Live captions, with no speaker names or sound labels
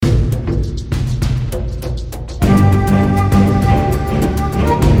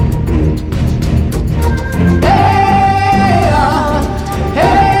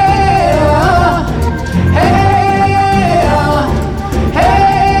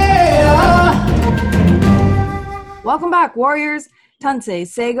Welcome back, warriors. Tansei,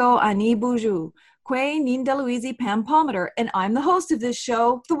 Sego, Ani Buju, Kwe, Nindaluizi, Pam Palmater, and I'm the host of this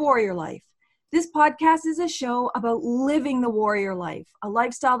show, The Warrior Life. This podcast is a show about living the warrior life, a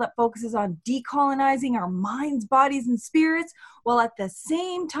lifestyle that focuses on decolonizing our minds, bodies, and spirits, while at the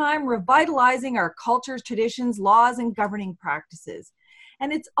same time revitalizing our cultures, traditions, laws, and governing practices.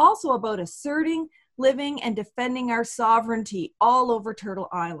 And it's also about asserting, living, and defending our sovereignty all over Turtle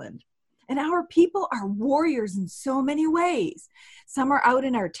Island. And our people are warriors in so many ways. Some are out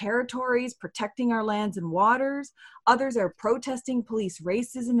in our territories, protecting our lands and waters. Others are protesting police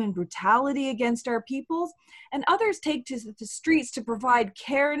racism and brutality against our peoples. And others take to the streets to provide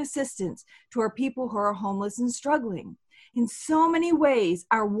care and assistance to our people who are homeless and struggling. In so many ways,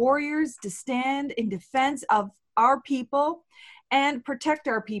 our warriors stand in defense of our people and protect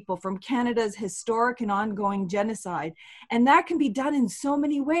our people from Canada's historic and ongoing genocide. And that can be done in so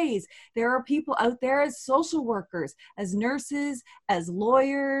many ways. There are people out there as social workers, as nurses, as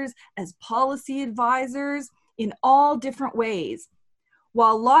lawyers, as policy advisors, in all different ways.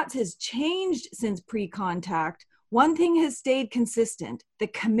 While lots has changed since pre-contact, one thing has stayed consistent: the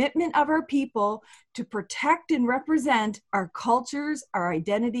commitment of our people to protect and represent our cultures, our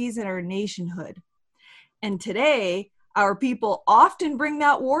identities, and our nationhood. And today, our people often bring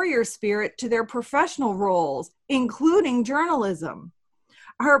that warrior spirit to their professional roles, including journalism.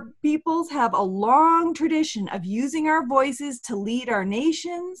 Our peoples have a long tradition of using our voices to lead our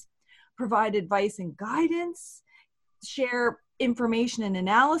nations, provide advice and guidance, share information and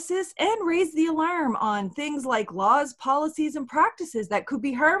analysis, and raise the alarm on things like laws, policies, and practices that could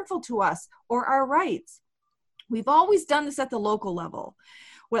be harmful to us or our rights. We've always done this at the local level,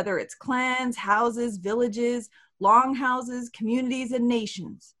 whether it's clans, houses, villages, longhouses, communities, and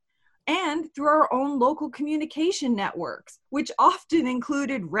nations, and through our own local communication networks, which often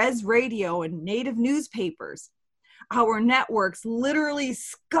included Res Radio and native newspapers. Our networks literally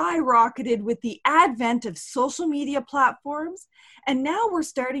skyrocketed with the advent of social media platforms, and now we're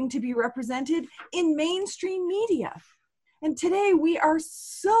starting to be represented in mainstream media. And today we are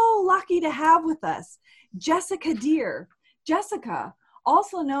so lucky to have with us Jessica Deer. Jessica,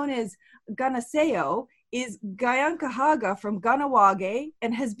 also known as Ganaseo, is Gayankahaga from Ganawage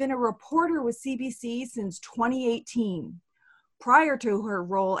and has been a reporter with CBC since 2018. Prior to her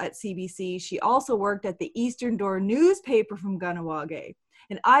role at CBC, she also worked at the Eastern Door newspaper from Ganawage.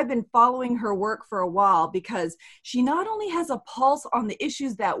 And I've been following her work for a while because she not only has a pulse on the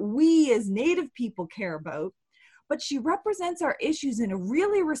issues that we as Native people care about, but she represents our issues in a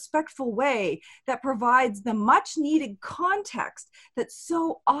really respectful way that provides the much needed context that's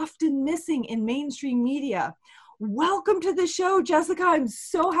so often missing in mainstream media. Welcome to the show, Jessica. I'm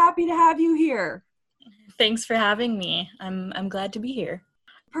so happy to have you here. Thanks for having me. I'm glad to be here.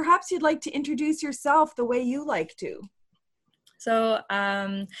 Perhaps you'd like to introduce yourself the way you like to. So,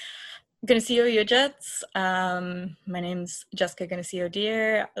 Ganaseo Yujets. My name's Jessica Ganaseo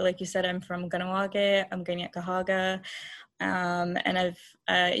Deer. Like you said, I'm from Ganawage. I'm Ganyakahaga. And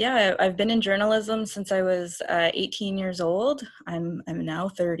I've been in journalism since I was 18 years old. I'm now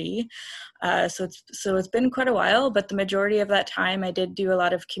 30. So it's been quite a while, but the majority of that time I did do a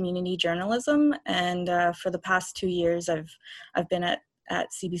lot of community journalism. And for the past 2 years, I've been at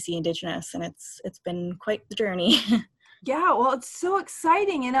CBC Indigenous, and it's been quite the journey. Yeah, well, it's so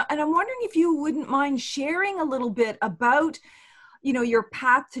exciting. And I'm wondering if you wouldn't mind sharing a little bit about, your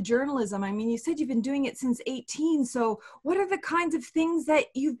path to journalism. I mean, you said you've been doing it since 18. So what are the kinds of things that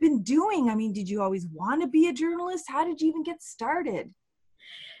you've been doing? I mean, did you always want to be a journalist? How did you even get started?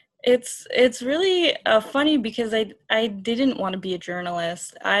 It's really funny because I didn't want to be a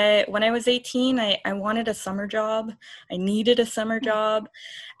journalist. When I was 18, I wanted a summer job. I needed a summer job,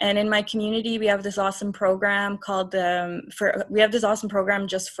 and in my community we have this awesome program called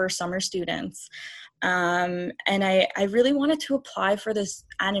just for summer students. And I really wanted to apply for this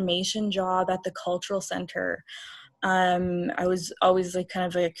animation job at the cultural center. I was always like kind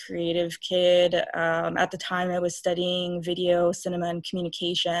of a creative kid. At the time I was studying video, cinema, and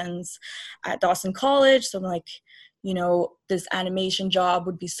communications at Dawson College. So I'm like, this animation job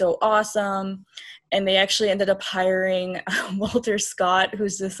would be so awesome. And they actually ended up hiring Walter Scott,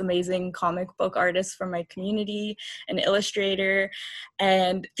 who's this amazing comic book artist from my community, an illustrator.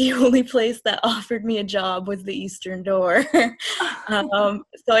 And the only place that offered me a job was the Eastern Door.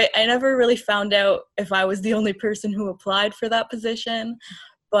 So I never really found out if I was the only person who applied for that position.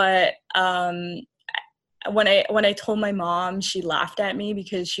 But when I told my mom, she laughed at me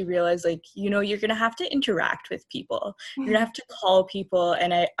because she realized, like, you're going to have to interact with people. You're going to have to call people.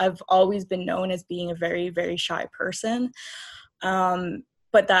 And I've always been known as being a very, very shy person.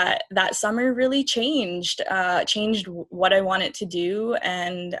 but that summer really changed what I wanted to do,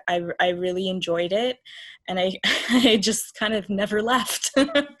 and I really enjoyed it, and I I just kind of never left.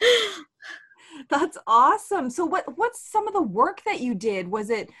 That's awesome. So what's some of the work that you did? Was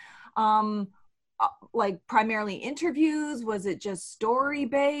it um like primarily interviews? Was it just story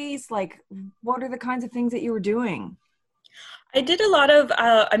based? Like what are the kinds of things that you were doing? I did a lot of,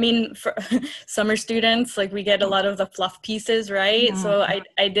 I mean, for summer students, like we get a lot of the fluff pieces, right? Yeah. So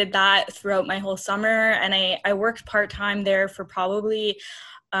I did that throughout my whole summer, and I worked part-time there for probably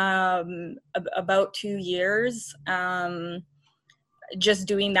about 2 years. Just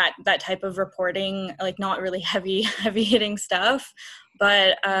doing that type of reporting, like not really heavy hitting stuff,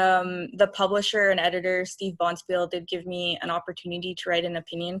 but the publisher and editor Steve Bonspiel did give me an opportunity to write an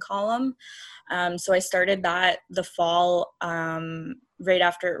opinion column. So I started that the fall, right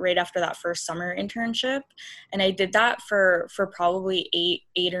after that first summer internship, and I did that for probably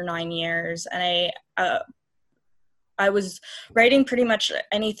 8 or 9 years, and I was writing pretty much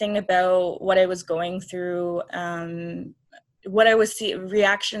anything about what I was going through, what I was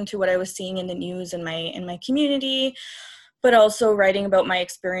reaction to what I was seeing in the news in my community, but also writing about my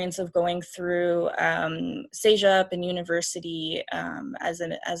experience of going through CEGEP and university as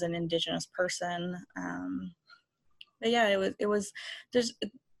an Indigenous person. But yeah, it was there's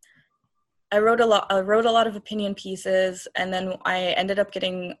I wrote a lot of opinion pieces, and then I ended up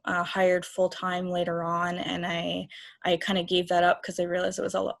getting hired full time later on, and I kind of gave that up because I realized it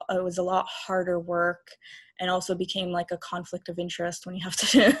was a lot harder work, and also became like a conflict of interest when you have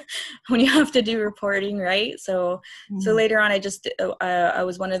to when you have to do reporting, right? So later on, I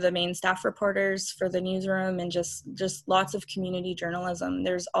was one of the main staff reporters for the newsroom, and just lots of community journalism.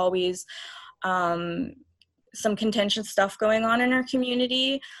 There's always some contentious stuff going on in our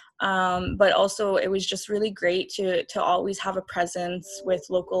community. But also it was just really great to always have a presence with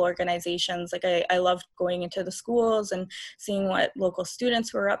local organizations. Like I loved going into the schools and seeing what local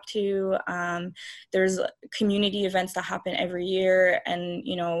students were up to. There's community events that happen every year, and,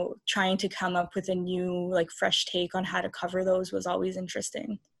 you know, trying to come up with a new, like, fresh take on how to cover those was always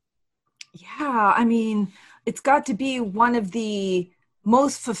interesting. Yeah, I mean, it's got to be one of the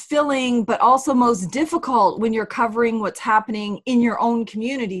most fulfilling, but also most difficult when you're covering what's happening in your own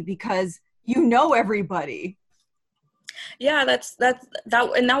community because you know everybody. Yeah,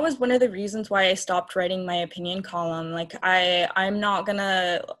 and that was one of the reasons why I stopped writing my opinion column. Like I'm not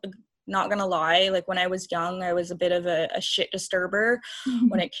gonna lie, like when I was young, I was a bit of a shit disturber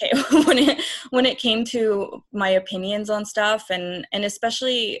when it came when it came to my opinions on stuff, and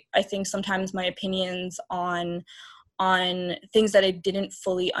especially I think sometimes my opinions on things that I didn't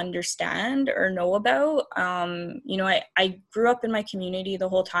fully understand or know about. You know, I grew up in my community the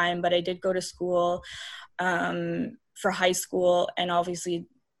whole time, but I did go to school for high school and obviously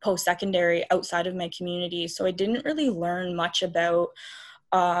post-secondary outside of my community. So I didn't really learn much about,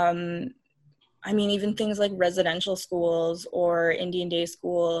 I mean, even things like residential schools or Indian day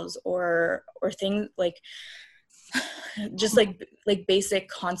schools or things like just like basic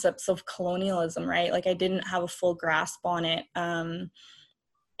concepts of colonialism, right? Like I didn't have a full grasp on it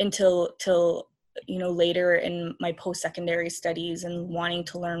until you know, later in my post-secondary studies and wanting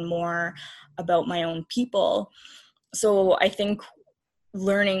to learn more about my own people. So I think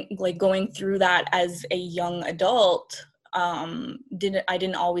learning, like going through that as a young adult, I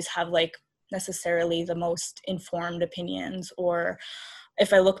didn't always have like necessarily the most informed opinions, or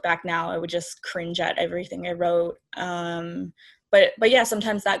if I look back now, I would just cringe at everything I wrote. But yeah,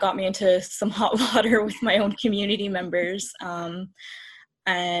 sometimes that got me into some hot water with my own community members.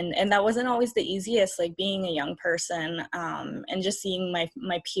 And that wasn't always the easiest, like being a young person, and just seeing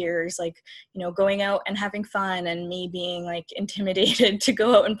my peers, like, you know, going out and having fun, and me being like intimidated to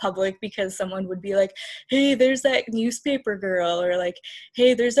go out in public because someone would be like, hey, there's that newspaper girl, or like,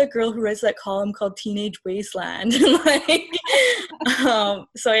 hey, there's that girl who writes that column called Teenage Wasteland. Like,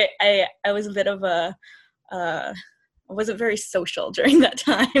 so I was a bit of I wasn't very social during that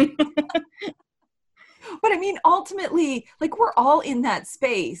time. But I mean, ultimately, like we're all in that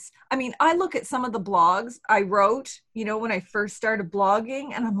space. I mean, I look at some of the blogs I wrote, you know, when I first started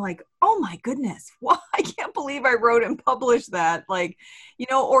blogging, and I'm like, oh my goodness, why? I can't believe I wrote and published that. Like, you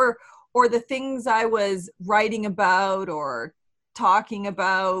know, or the things I was writing about or talking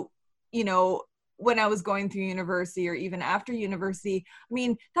about, you know, when I was going through university or even after university. I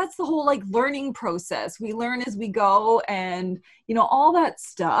mean, that's the whole like learning process. We learn as we go, and, you know, all that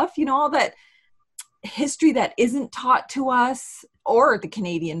stuff, you know, all that history that isn't taught to us or the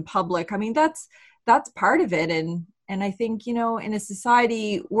Canadian public. I mean, that's part of it. And I think, you know, in a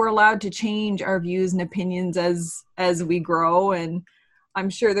society, we're allowed to change our views and opinions as we grow. And I'm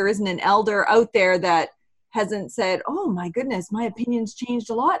sure there isn't an elder out there that hasn't said, oh my goodness, my opinion's changed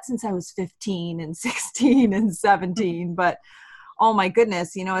a lot since I was 15 and 16 and 17. But oh my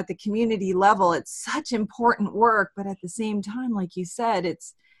goodness, you know, at the community level, it's such important work. But at the same time, like you said,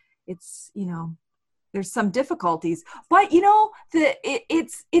 it's, you know, there's some difficulties, but you know,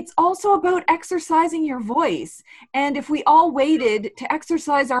 it's also about exercising your voice. And if we all waited to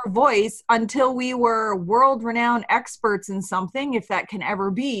exercise our voice until we were world-renowned experts in something, if that can ever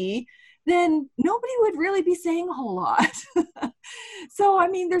be, then nobody would really be saying a whole lot. So I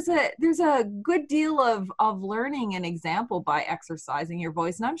mean, there's a good deal of learning and example by exercising your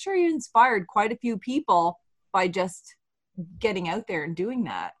voice, and I'm sure you inspired quite a few people by just getting out there and doing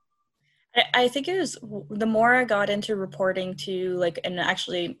that. I think it was the more I got into reporting to like, and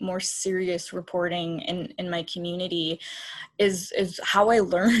actually more serious reporting in my community is how I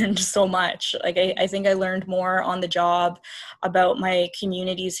learned so much. Like I think I learned more on the job about my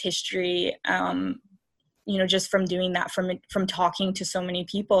community's history, you know, just from doing that, from talking to so many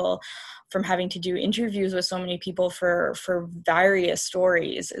people, from having to do interviews with so many people for various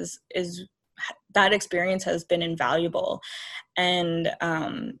stories is that experience has been invaluable. And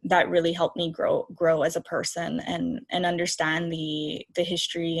that really helped me grow as a person and understand the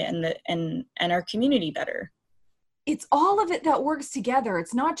history and our community better. It's all of it that works together.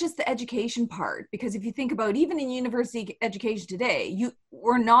 It's not just the education part, because if you think about even in university education today,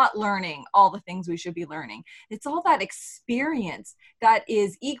 we're not learning all the things we should be learning. It's all that experience that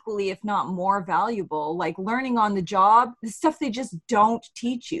is equally, if not more valuable, like learning on the job, the stuff they just don't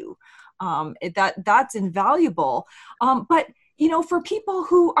teach you. That's invaluable. But you know, for people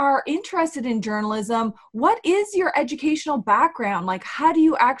who are interested in journalism, what is your educational background? Like, how do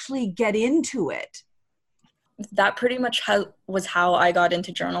you actually get into it? That pretty much was how I got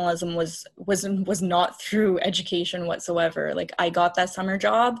into journalism, was not through education whatsoever. Like I got that summer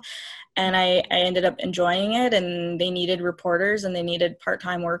job and I ended up enjoying it, and they needed reporters and they needed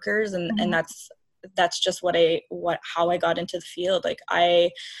part-time workers, and Mm-hmm. and that's just how I got into the field. Like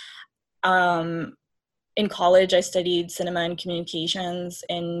in college, I studied cinema and communications.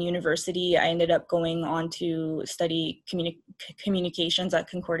 In university, I ended up going on to study communications at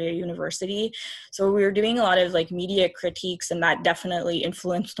Concordia University. So we were doing a lot of like media critiques, and that definitely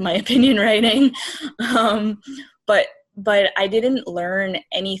influenced my opinion writing. But I didn't learn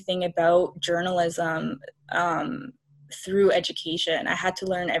anything about journalism through education. I had to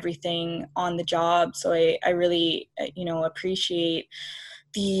learn everything on the job. So I really, you know, appreciate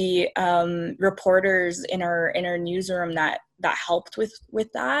the reporters in our newsroom that helped with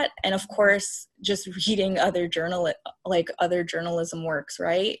that, and of course just reading other journalism works,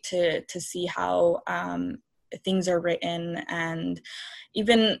 right, to see how things are written. And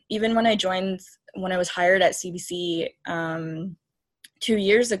even when I was hired at CBC 2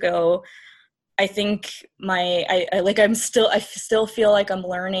 years ago, I think I still feel like I'm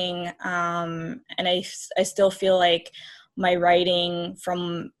learning, and I still feel like my writing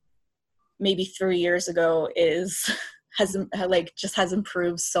from maybe 3 years ago has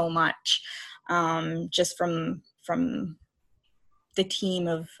improved so much, just from the team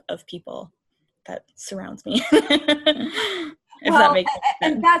of people that surrounds me. If that Well, makes sense.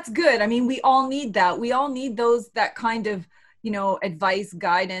 and that's good. I mean, we all need that. We all need that kind of, you know, advice,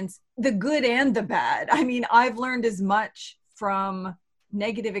 guidance, the good and the bad. I mean, I've learned as much from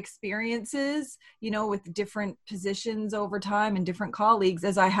negative experiences, you know, with different positions over time and different colleagues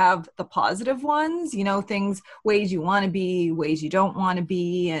as I have the positive ones, you know, things, ways you want to be, ways you don't want to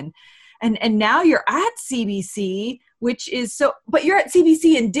be. And now you're at CBC, which is but you're at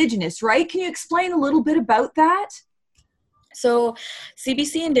CBC Indigenous, right? Can you explain a little bit about that? So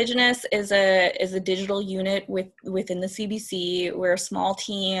CBC Indigenous is a digital unit within the CBC. We're a small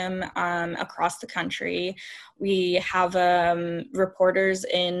team across the country. We have reporters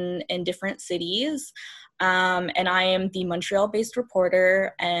in different cities. And I am the Montreal-based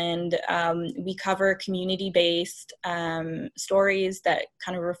reporter, and we cover community-based stories that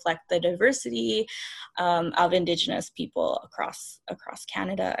kind of reflect the diversity of Indigenous people across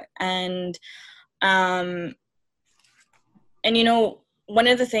Canada. And you know, one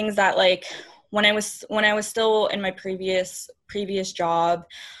of the things that, like, when I was still in my previous job,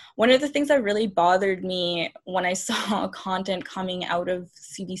 one of the things that really bothered me when I saw content coming out of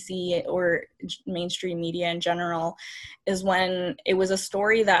CBC or mainstream media in general is when it was a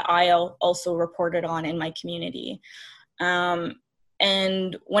story that I also reported on in my community. And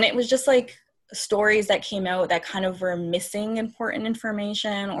when it was just like stories that came out that kind of were missing important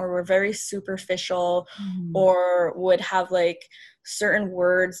information or were very superficial, or would have like certain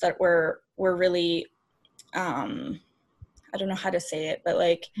words that were really I don't know how to say it, but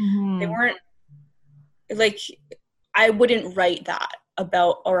like they Mm-hmm. weren't like, I wouldn't write that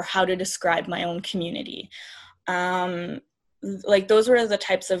about or how to describe my own community. Like those were the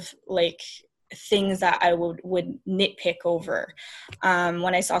types of like things that I would nitpick over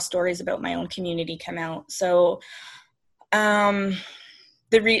when I saw stories about my own community come out. So a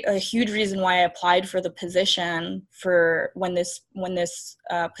huge reason why I applied for the position for when this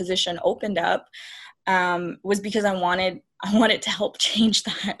position opened up was because I wanted to help change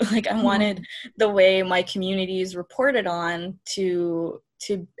that. Like I wanted the way my community is reported on to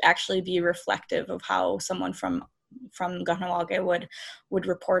actually be reflective of how someone from Kahnawake would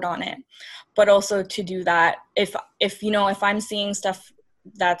report on it. But also to do that, if you know, if I'm seeing stuff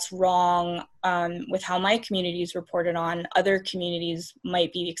that's wrong with how my community is reported on, other communities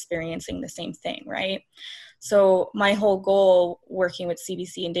might be experiencing the same thing, right? So my whole goal working with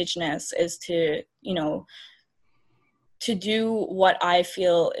CBC Indigenous is to, you know, to do what I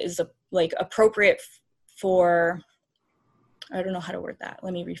feel is like appropriate for, I don't know how to word that.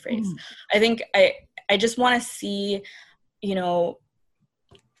 Let me rephrase. I think I just want to see, you know,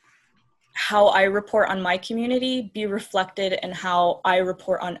 how I report on my community be reflected in how I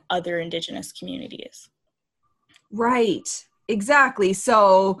report on other Indigenous communities. Right. Exactly.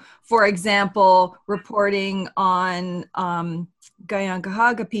 So, for example, reporting on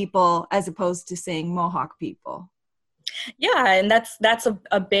Gayankahaga people as opposed to saying Mohawk people. Yeah, and that's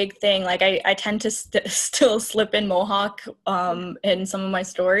a big thing. Like I tend to still slip in Mohawk in some of my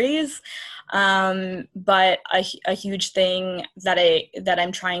stories, but a huge thing that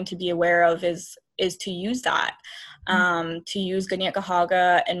I'm trying to be aware of is to use that. To use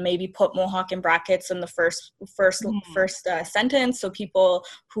Kanien'kehá:ka and maybe put Mohawk in brackets in the first sentence, so people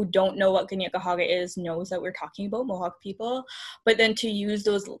who don't know what Kanien'kehá:ka is knows that we're talking about Mohawk people. But then to use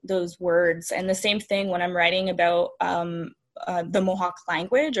those words, and the same thing when I'm writing about the Mohawk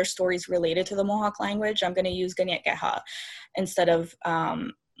language or stories related to the Mohawk language, I'm going to use Kanien'kehá:ka instead of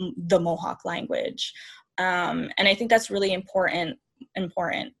the Mohawk language, and I think that's really important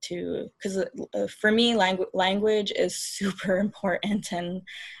to, because for me language is super important,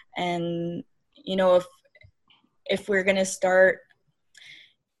 and you know, if we're going to start,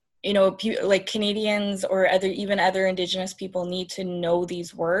 you know, like Canadians or other Indigenous people need to know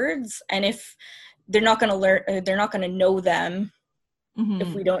these words, and if they're not going to learn, they're not going to know them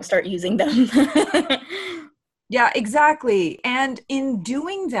if we don't start using them. Yeah, exactly. And in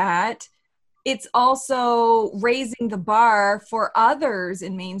doing that, it's also raising the bar for others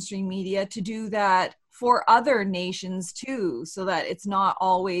in mainstream media to do that for other nations too, so that it's not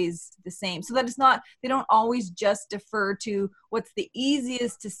always the same, so that it's not, they don't always just defer to what's the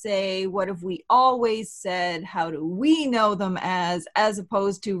easiest to say, what have we always said, how do we know them as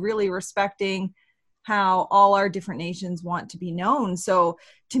opposed to really respecting how all our different nations want to be known. So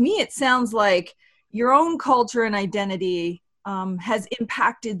to me, it sounds like your own culture and identity has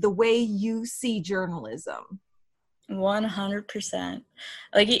impacted the way you see journalism. 100%.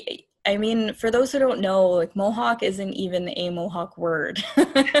 Like, I mean, for those who don't know, like Mohawk isn't even a Mohawk word.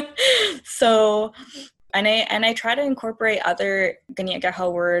 So, and I try to incorporate other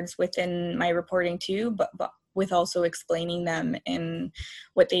Kanien'kehá:ka words within my reporting too, but with also explaining them in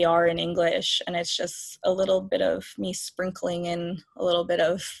what they are in English. And it's just a little bit of me sprinkling in a little bit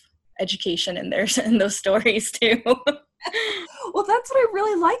of education in there in those stories too. Well, that's what I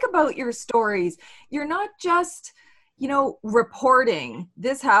really like about your stories. You're not just, you know, reporting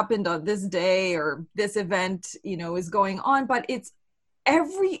this happened on this day or this event, you know, is going on, but it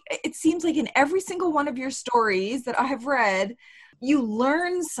seems like in every single one of your stories that I have read, you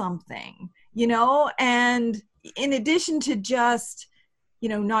learn something, you know, and in addition to just, you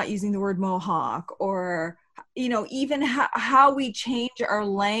know, not using the word Mohawk, or, you know, even how we change our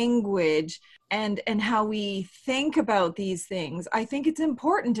language and how we think about these things, I think it's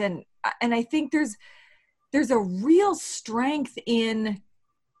important. And I think there's a real strength in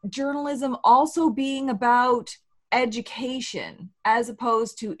journalism also being about education as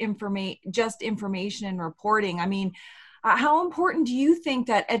opposed to information and reporting. I mean, how important do you think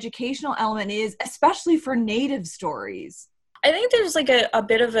that educational element is, especially for Native stories? I think there's like a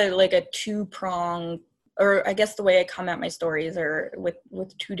bit of a two-prong, or I guess the way I come at my stories are with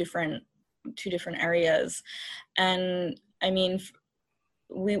two different areas. And I mean,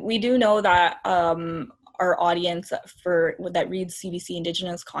 we do know that our audience that reads CBC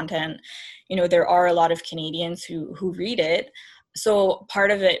Indigenous content, you know, there are a lot of Canadians who read it. So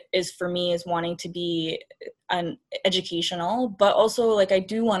part of it is, for me, is wanting to be an educational, but also like I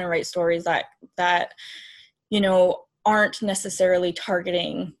do want to write stories that you know aren't necessarily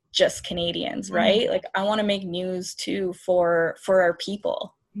targeting just Canadians, right? Like I want to make news too for our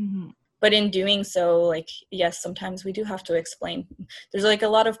people. But in doing so, like, yes, sometimes we do have to explain. There's like a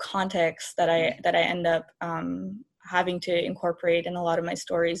lot of context that I end up having to incorporate in a lot of my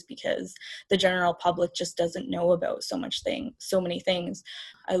stories, because the general public just doesn't know about so many things.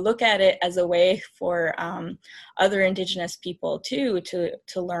 I look at it as a way for other Indigenous people too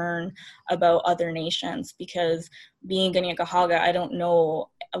to learn about other nations, because being Kanien'kehá:ka, I don't know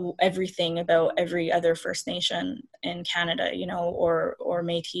everything about every other First Nation in Canada, you know, or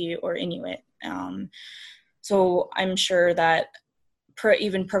Métis or Inuit. So I'm sure that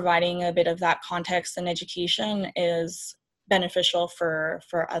even providing a bit of that context and education is beneficial for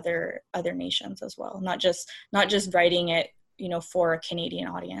other nations as well, not just writing it, you know, for a Canadian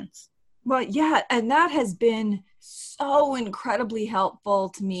audience. Well, yeah, and that has been so incredibly helpful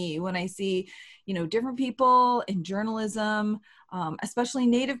to me when I see, you know, different people in journalism, especially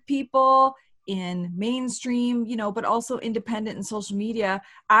Native people in mainstream, you know, but also independent and social media,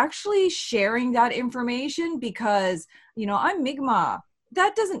 actually sharing that information, because, you know, I'm Mi'kmaq.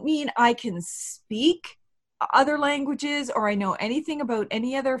 That doesn't mean I can speak other languages or I know anything about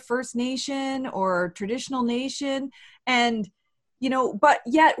any other First Nation or traditional nation. And, you know, but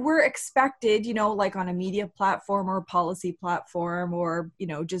yet we're expected, you know, like on a media platform or a policy platform or, you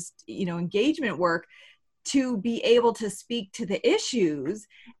know, just, you know, engagement work, to be able to speak to the issues.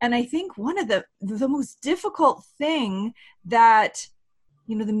 And I think one of the most difficult thing that,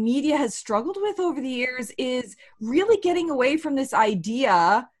 you know, the media has struggled with over the years is really getting away from this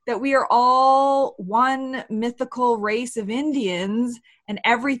idea that we are all one mythical race of Indians and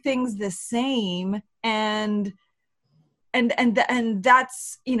everything's the same. And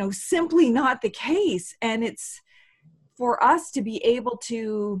that's, you know, simply not the case. And it's for us to be able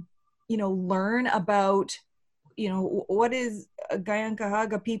to, you know, learn about, you know, what is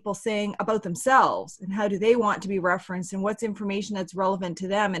Kanien'kehá:ka people saying about themselves and how do they want to be referenced and what's information that's relevant to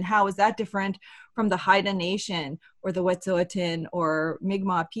them and how is that different from the Haida Nation or the Wet'suwet'en or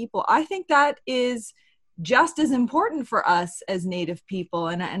Mi'kmaq people. I think that is just as important for us as Native people.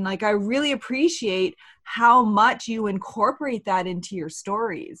 And like, I really appreciate how much you incorporate that into your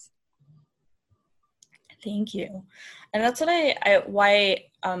stories. Thank you. And that's what why,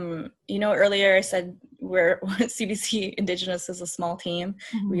 you know, earlier I said we're CBC Indigenous is a small team.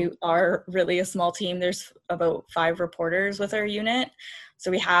 We are really a small team. There's about 5 reporters with our unit.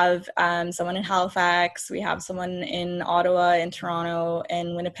 So we have someone in Halifax, we have someone in Ottawa, in Toronto,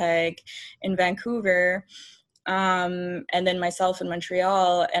 in Winnipeg, in Vancouver, and then myself in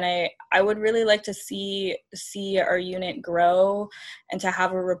Montreal. And I would really like to see our unit grow and to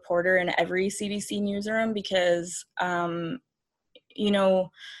have a reporter in every CBC newsroom, because you know,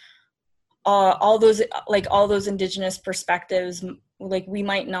 all those Indigenous perspectives, like we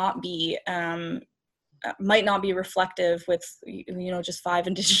might not be reflective with, you know, just 5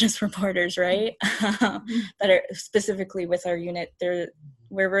 Indigenous reporters, right? That are specifically with our unit.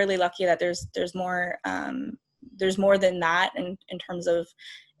 We're really lucky that there's more than that in terms of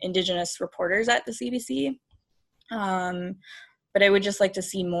Indigenous reporters at the CBC. But I would just like to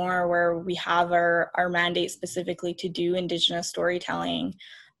see more where we have our mandate specifically to do Indigenous storytelling,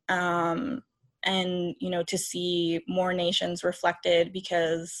 and, you know, to see more nations reflected,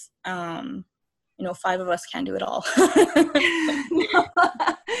 because, you know, 5 of us can't do it all.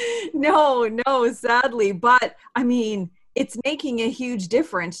 No, sadly. But I mean, it's making a huge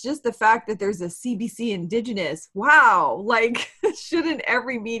difference. Just the fact that there's a CBC Indigenous. Wow. Like, shouldn't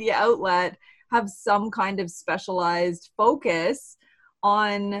every media outlet have some kind of specialized focus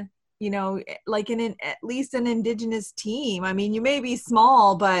on, you know, like at least an Indigenous team? I mean, you may be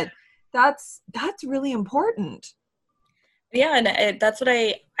small, but that's really important. Yeah, and that's what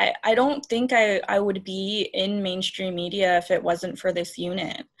I don't think I would be in mainstream media if it wasn't for this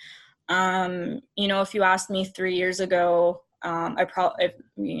unit. You know, if you asked me 3 years ago, and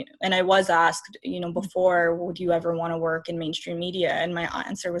I was asked, you know, before, would you ever want to work in mainstream media? And my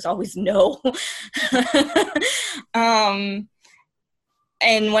answer was always no.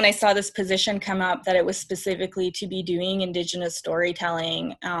 And when I saw this position come up, that it was specifically to be doing Indigenous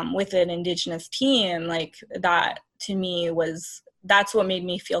storytelling with an Indigenous team, like that to me that's what made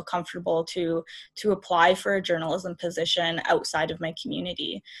me feel comfortable to apply for a journalism position outside of my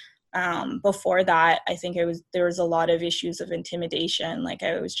community. Before that, I think there was a lot of issues of intimidation. Like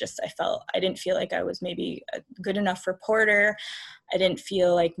I didn't feel like I was maybe a good enough reporter. I didn't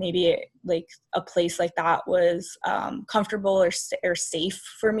feel like maybe like a place like that was comfortable or safe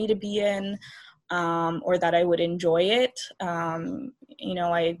for me to be in, or that I would enjoy it. You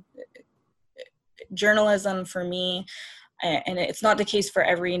know, journalism for me, and it's not the case for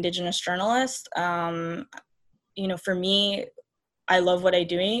every Indigenous journalist. For me, I love what I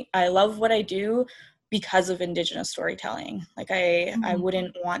do because of Indigenous storytelling. Like I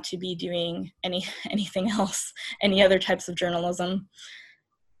wouldn't want to be doing anything else, any other types of journalism.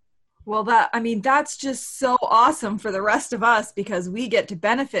 Well, that's just so awesome for the rest of us because we get to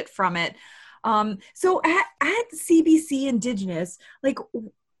benefit from it. So at CBC Indigenous, like,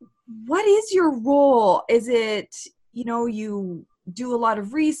 what is your role? Is it, you do a lot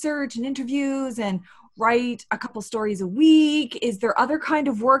of research and interviews and write a couple stories a week? Is there other kind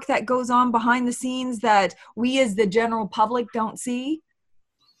of work that goes on behind the scenes that we as the general public don't see?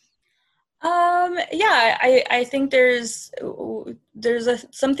 I think there's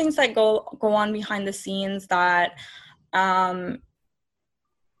some things that go on behind the scenes that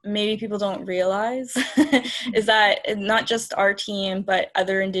maybe people don't realize is that not just our team, but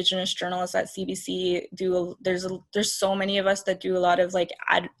other Indigenous journalists at CBC there's so many of us that do a lot of like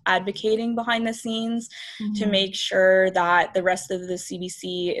advocating behind the scenes to make sure that the rest of the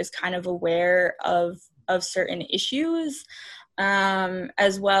CBC is kind of aware of certain issues,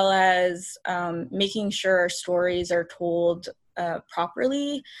 as well as making sure our stories are told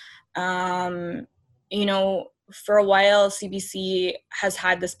properly. For a while, CBC has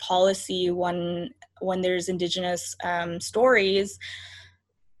had this policy when there's Indigenous stories,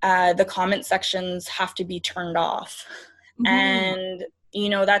 the comment sections have to be turned off. And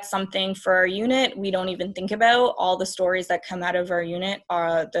that's something for our unit we don't even think about. All the stories that come out of our unit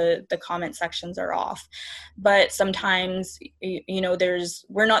are the comment sections are off. But sometimes,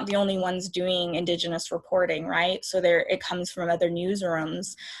 we're not the only ones doing Indigenous reporting, right? So it comes from other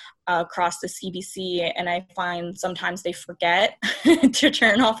newsrooms across the CBC, and I find sometimes they forget to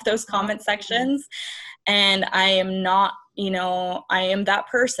turn off those comment sections. And I am not, I am that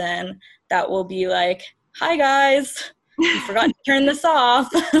person that will be like, hi guys, you forgot to turn this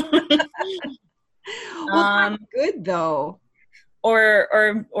off. Well, that's good though. Or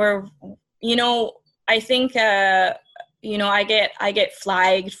I think I get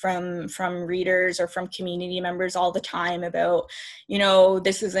flagged from readers or from community members all the time about,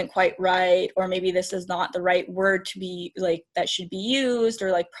 this isn't quite right, or maybe this is not the right word to be like that should be used,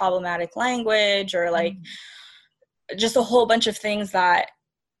 or like problematic language, or like just a whole bunch of things that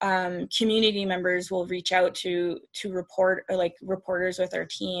community members will reach out to report, or like reporters with our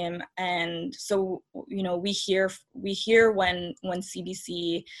team. And so, we hear when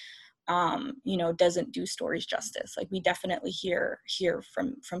CBC doesn't do stories justice. Like we definitely hear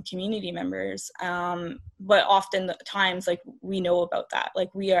from community members. But often the times, like we know about that. Like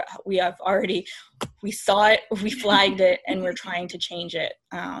we saw it, we flagged it, and we're trying to change it.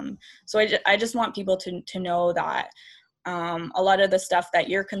 So I just want people to know that a lot of the stuff that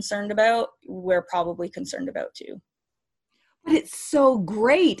you're concerned about, we're probably concerned about too. But it's so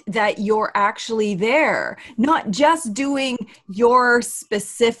great that you're actually there, not just doing your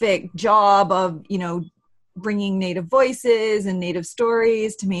specific job of, bringing Native voices and Native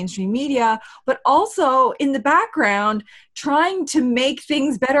stories to mainstream media, but also in the background, trying to make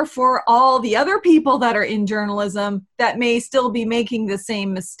things better for all the other people that are in journalism that may still be making the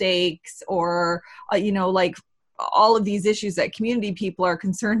same mistakes, or, like all of these issues that community people are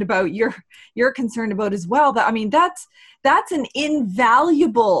concerned about, you're concerned about as well. That's an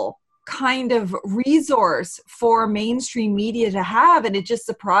invaluable kind of resource for mainstream media to have. And it just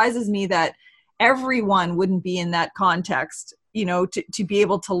surprises me that everyone wouldn't be in that context, to be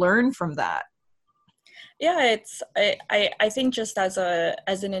able to learn from that. Yeah, I think just as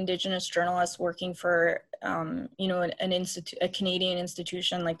an Indigenous journalist working for an a Canadian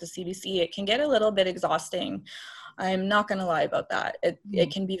institution like the CBC, it can get a little bit exhausting. I'm not going to lie about that.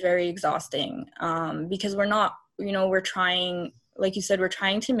 It can be very exhausting because we're trying, like you said, we're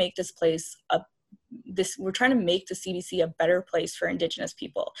trying to make this place we're trying to make the CBC a better place for Indigenous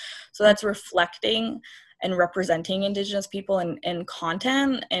people. So that's reflecting and representing Indigenous people in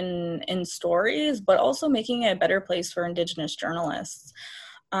content and in stories, but also making it a better place for Indigenous journalists.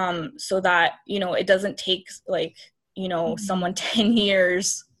 So that, it doesn't take someone 10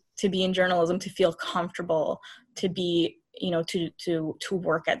 years to be in journalism to feel comfortable to be, to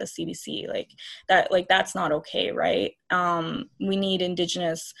work at the CBC. That's not okay, right? We need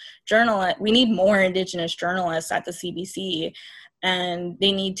we need more Indigenous journalists at the CBC, and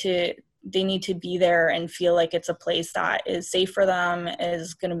they need to be there and feel like it's a place that is safe for them,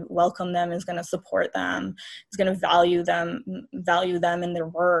 is going to welcome them, is going to support them, is going to value them in their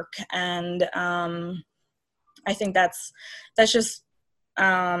work. And I think that's just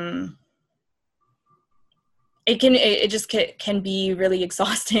it just can be really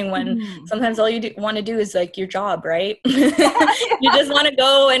exhausting when sometimes all you want to do is like your job, right? You just want to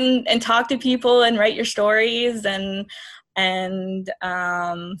go and talk to people and write your stories and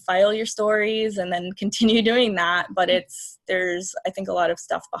file your stories and then continue doing that. But there's I think a lot of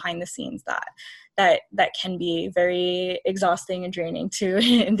stuff behind the scenes that can be very exhausting and draining to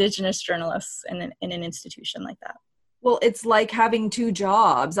Indigenous journalists in an institution like that. Well, it's like having two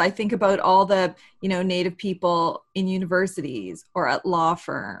jobs. I think about all the, Native people in universities or at law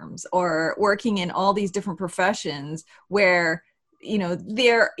firms or working in all these different professions where,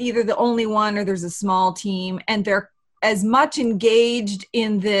 they're either the only one or there's a small team, and they're as much engaged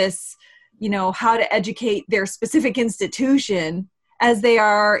in this, how to educate their specific institution as they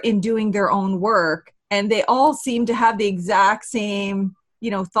are in doing their own work. And they all seem to have the exact same,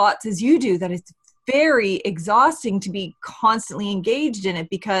 thoughts as you do, that it's very exhausting to be constantly engaged in it,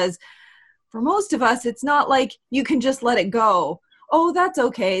 because for most of us, it's not like you can just let it go. Oh, that's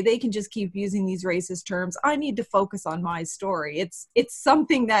okay. They can just keep using these racist terms. I need to focus on my story. It's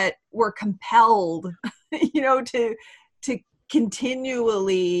something that we're compelled, to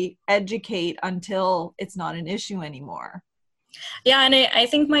continually educate until it's not an issue anymore. Yeah, and I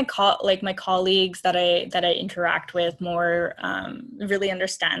think my colleagues that I interact with more really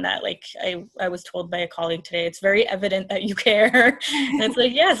understand that. Like I was told by a colleague today, it's very evident that you care. And it's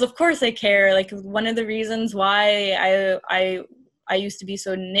like, yes, of course I care. Like one of the reasons why I used to be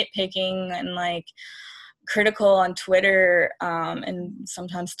so nitpicking and like critical on Twitter, and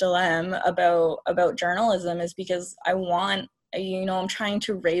sometimes still am about journalism, is because I'm trying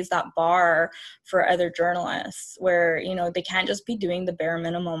to raise that bar for other journalists where, they can't just be doing the bare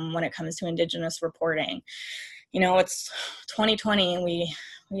minimum when it comes to Indigenous reporting. It's 2020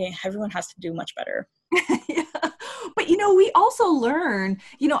 and everyone has to do much better. Yeah. But, we also learn,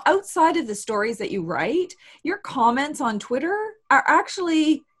 outside of the stories that you write, your comments on Twitter are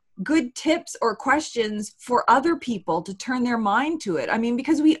actually good tips or questions for other people to turn their mind to it. I mean,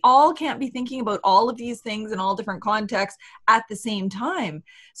 because we all can't be thinking about all of these things in all different contexts at the same time.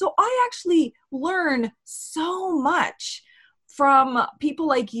 So I actually learn so much from people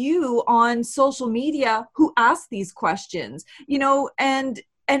like you on social media who ask these questions,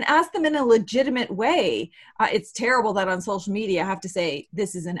 and ask them in a legitimate way. It's terrible that on social media I have to say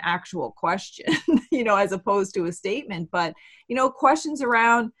this is an actual question, as opposed to a statement. But, questions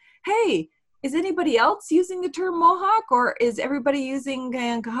around, hey, is anybody else using the term Mohawk, or is everybody using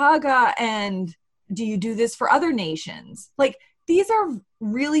Kanien'kehá:ka? And do you do this for other nations? Like, these are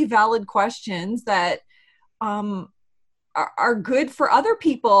really valid questions that are good for other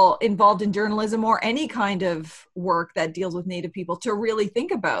people involved in journalism or any kind of work that deals with Native people to really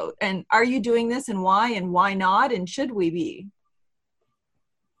think about. And are you doing this, and why not? And should we be?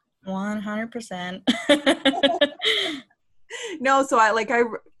 100%. No, so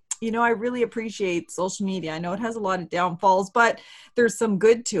I really appreciate social media. I know it has a lot of downfalls, but there's some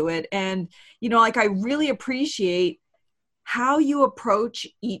good to it. And, I really appreciate how you approach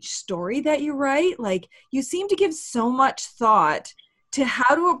each story that you write. Like, you seem to give so much thought to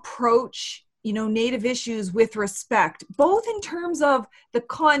how to approach, Native issues with respect, both in terms of the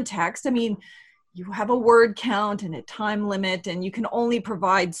context. I mean, you have a word count and a time limit, and you can only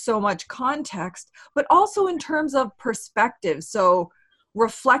provide so much context, but also in terms of perspective. So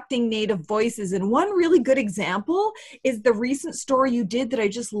reflecting Native voices. And one really good example is the recent story you did that I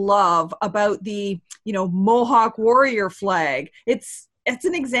just love about the, Mohawk warrior flag. It's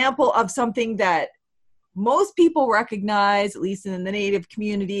an example of something that most people recognize, at least in the Native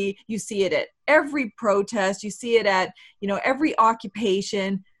community. You see it at every protest, you see it at, every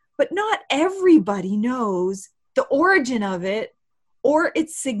occupation, but not everybody knows the origin of it or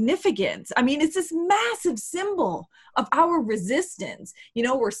its significance. I mean, it's this massive symbol of our resistance.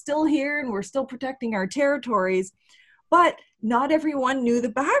 We're still here and we're still protecting our territories, but not everyone knew the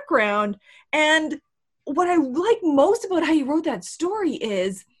background. And what I like most about how you wrote that story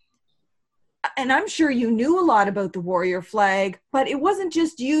is, and I'm sure you knew a lot about the warrior flag, but it wasn't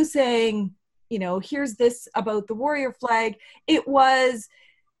just you saying, here's this about the warrior flag. It was,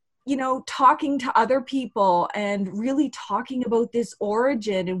 talking to other people and really talking about this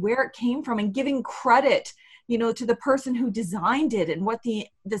origin and where it came from, and giving credit, to the person who designed it and what the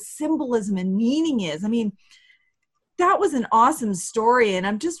symbolism and meaning is. I mean, that was an awesome story. And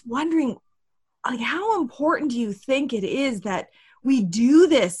I'm just wondering, like, how important do you think it is that we do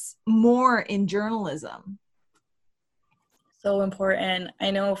this more in journalism? So important. I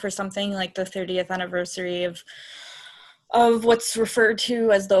know for something like the 30th anniversary of what's referred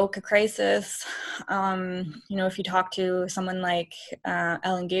to as the Oka crisis. If you talk to someone like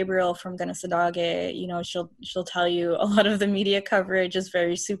Ellen Gabriel from Ganassadage, she'll tell you a lot of the media coverage is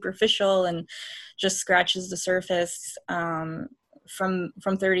very superficial and just scratches the surface from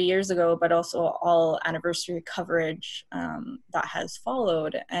 30 years ago, but also all anniversary coverage that has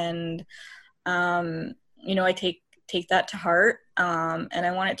followed. And I take that to heart, and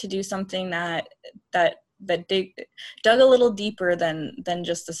I wanted to do something that dug a little deeper than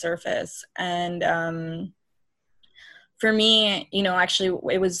just the surface. And for me,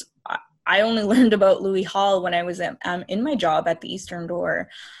 actually, I only learned about Louis Hall when I was in my job at the Eastern Door.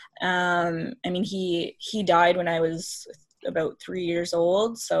 He died when I was about 3 years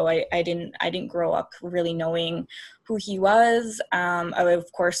old, so I didn't grow up really knowing who he was. I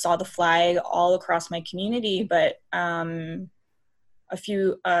of course saw the flag all across my community, but a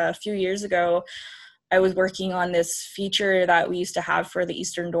few years ago, I was working on this feature that we used to have for the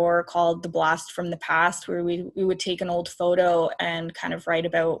Eastern Door called The Blast from the Past, where we would take an old photo and kind of write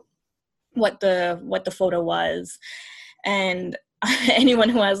about what the photo was. And anyone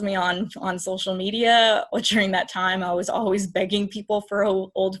who has me on social media during that time, I was always begging people for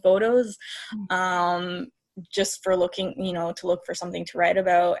old photos, just for looking, to look for something to write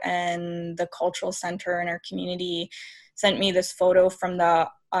about. And the cultural center in our community sent me this photo from the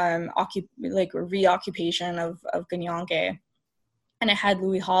reoccupation of Ganyange, and it had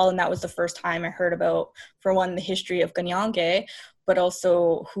Louis Hall, and that was the first time I heard about, for one, the history of Ganyange, but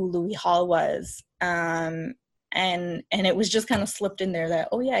also who Louis Hall was. And it was just kind of slipped in there that,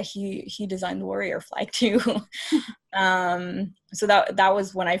 oh yeah, he designed the warrior flag too. So that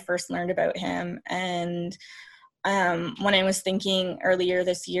was when I first learned about him. And when I was thinking earlier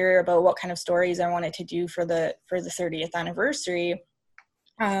this year about what kind of stories I wanted to do for the 30th anniversary,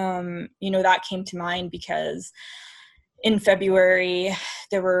 that came to mind because in February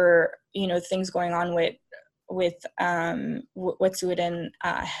there were things going on with Wet'suwet'en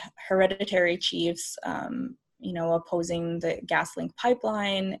hereditary chiefs, opposing the GasLink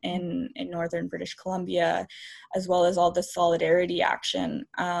pipeline in northern British Columbia, as well as all the solidarity action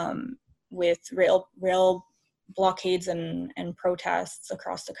with rail blockades and protests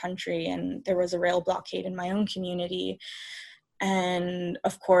across the country. And there was a rail blockade in my own community. And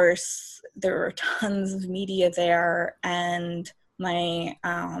of course, there were tons of media there. And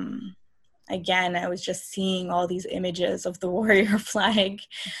again, I was just seeing all these images of the warrior flag.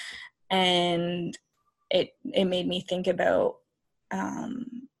 And it made me think about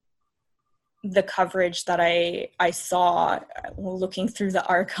the coverage that I saw looking through the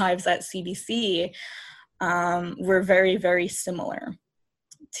archives at CBC were very, very similar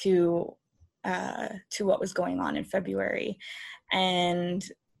to what was going on in February. And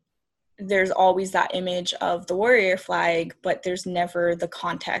there's always that image of the warrior flag, but there's never the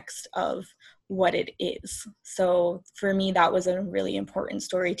context of what it is. So for me, that was a really important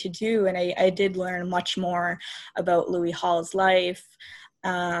story to do. And I did learn much more about Louis Hall's life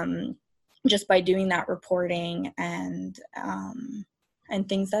just by doing that reporting and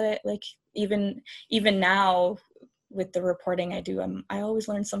things that even now with the reporting I do, I always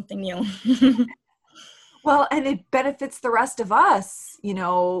learn something new. Well, and it benefits the rest of us,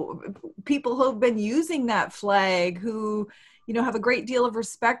 people who've been using that flag, who, have a great deal of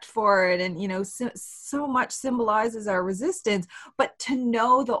respect for it, and, so much symbolizes our resistance. But to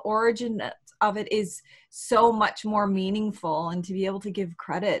know the origin of it is so much more meaningful, and to be able to give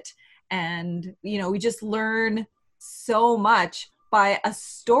credit. And, we just learn so much by a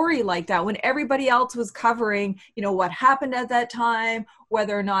story like that, when everybody else was covering, what happened at that time,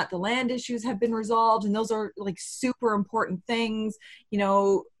 whether or not the land issues have been resolved. And those are super important things,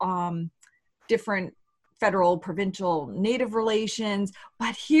 different federal, provincial, native relations.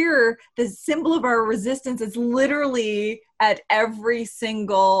 But here, the symbol of our resistance is literally at every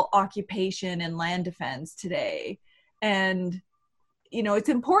single occupation and land defense today. And, it's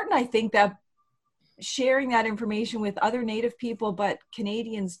important, I think, that sharing that information with other Native people, but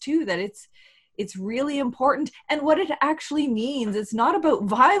Canadians too, that it's really important. And what it actually means, it's not about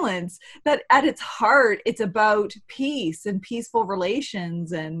violence, that at its heart, it's about peace and peaceful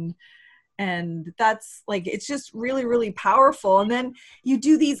relations. And that's it's just really, really powerful. And then you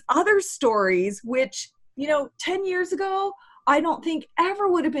do these other stories, which, 10 years ago, I don't think ever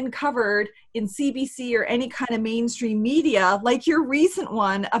would have been covered in CBC or any kind of mainstream media, like your recent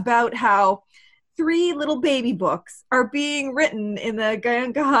one about how 3 little baby books are being written in the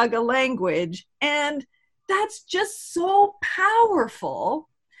Kanien'kehá:ka language. And that's just so powerful.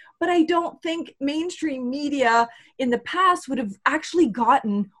 but I don't think mainstream media in the past would have actually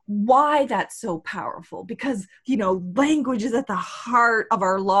gotten why that's so powerful, because, you know, language is at the heart of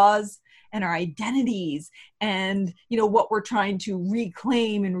our laws and our identities, and, you know, what we're trying to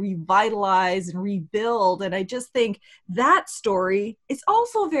reclaim and revitalize and rebuild. And I just think that story is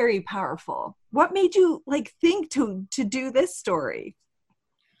also very powerful. What made you like think to do this story?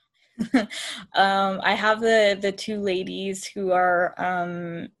 I have the two ladies who are,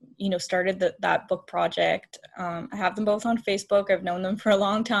 started that book project. I have them both on Facebook. I've known them for a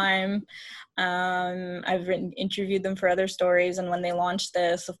long time. I've interviewed them for other stories, and when they launched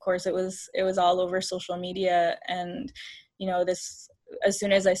this, of course, it was all over social media. And this, as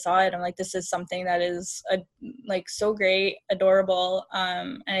soon as I saw it, I'm like, this is something that is like so great, adorable,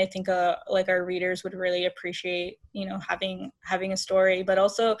 and I think like our readers would really appreciate having a story. But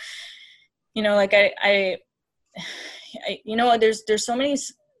also, like I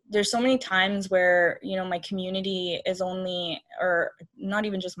there's so many times where my community is only, or not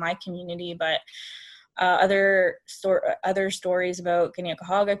even just my community, but other stories about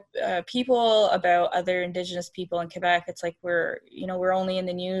Kanien'kehá:ka people, about other Indigenous people in Quebec. It's like we're only in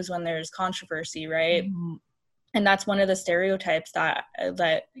the news when there's controversy, right? Mm-hmm. And that's one of the stereotypes that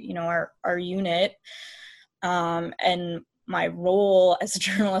our unit, and my role as a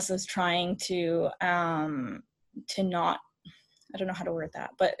journalist is trying to not, I don't know how to word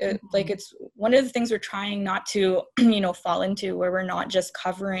that, but like it's one of the things we're trying not to fall into, where we're not just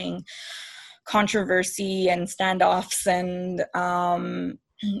covering controversy and standoffs and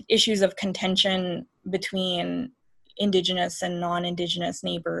issues of contention between Indigenous and non-Indigenous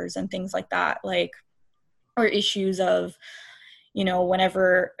neighbors and things like that, like, or issues of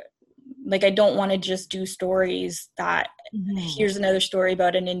whenever, like, I don't want to just do stories that here's another story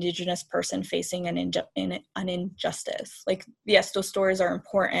about an Indigenous person facing an injustice. Like, yes, those stories are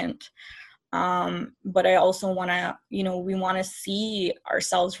important, but I also want to, we want to see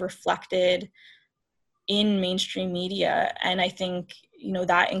ourselves reflected in mainstream media. And I think,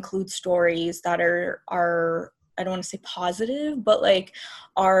 that includes stories that are I don't want to say positive, but like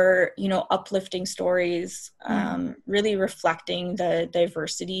are, uplifting stories, really reflecting the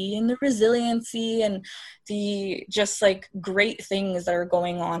diversity and the resiliency and the just like great things that are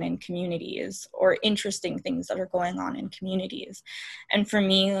going on in communities, or interesting things that are going on in communities. And for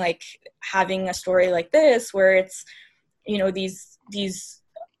me, like, having a story like this, where it's, these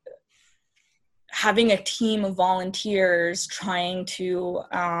having a team of volunteers trying to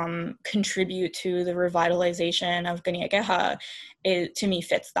contribute to the revitalization of Kanien'kehá:ka, it to me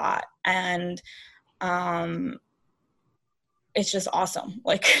fits that. And it's just awesome.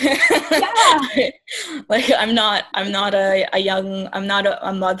 Like, yeah. Like I'm not a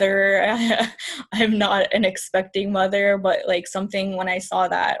mother. I'm not an expecting mother, but like something, when I saw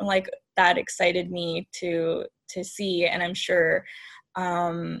that, like, that excited me to see. And I'm sure,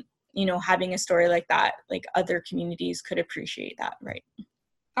 having a story like that, like, other communities could appreciate that, right?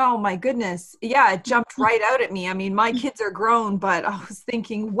 Oh my goodness. Yeah, it jumped right out at me. I mean, my kids are grown, but I was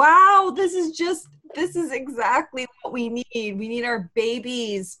thinking, wow, this is exactly what we need. We need our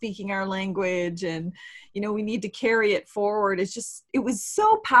babies speaking our language, and, we need to carry it forward. It was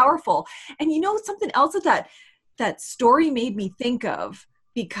so powerful. And something else that story made me think of,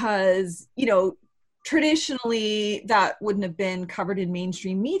 because, traditionally that wouldn't have been covered in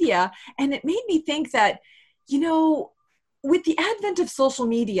mainstream media. And it made me think that, with the advent of social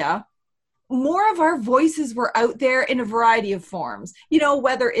media, more of our voices were out there in a variety of forms,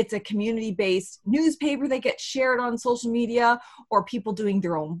 whether it's a community-based newspaper that gets shared on social media, or people doing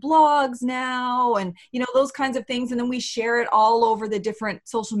their own blogs now, and, those kinds of things. And then we share it all over the different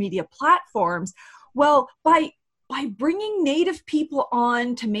social media platforms. Well, by bringing Native people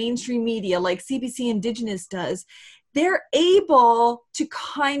on to mainstream media, like CBC Indigenous does, they're able to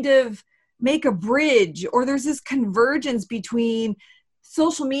kind of make a bridge, or there's this convergence between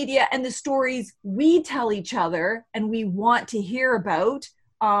social media and the stories we tell each other and we want to hear about,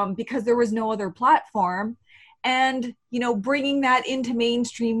 because there was no other platform, and bringing that into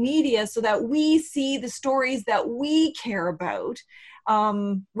mainstream media so that we see the stories that we care about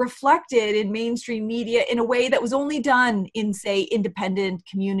reflected in mainstream media in a way that was only done in, say, independent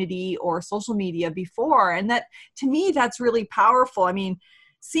community or social media before. And that, to me, that's really powerful. I mean,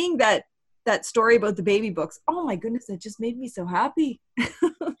 seeing that story about the baby books, oh my goodness, it just made me so happy.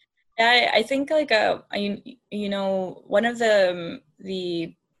 Yeah, I think, like, one of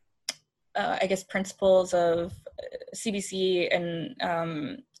the I guess principles of CBC, and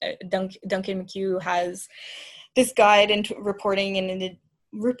Duncan McHugh has this guide into reporting in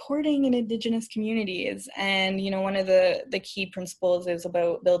reporting in Indigenous communities. And, you know, one of the key principles is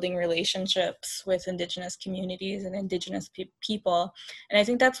about building relationships with Indigenous communities and Indigenous people. And I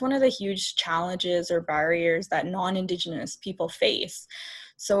think that's one of the huge challenges or barriers that non-Indigenous people face.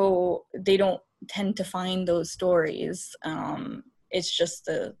 So they don't tend to find those stories. It's just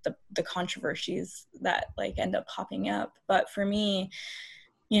the controversies that like end up popping up. But for me,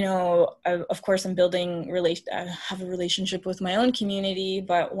 you know, of course, I'm building I have a relationship with my own community,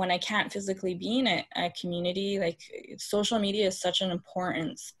 but when I can't physically be in a community, like social media is such an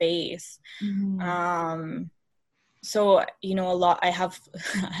important space. Mm-hmm. So, you know, I have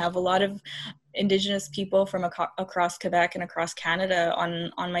a lot of Indigenous people from across Quebec and across Canada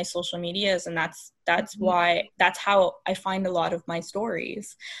on my social medias, and that's mm-hmm. That's how I find a lot of my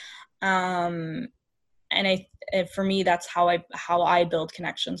stories. And for me, that's how I build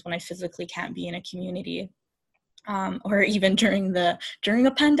connections when I physically can't be in a community, or even during the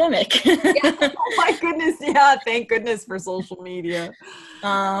pandemic. Yeah. Oh my goodness! Yeah, thank goodness for social media.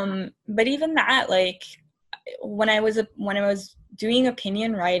 But even that, like when I was doing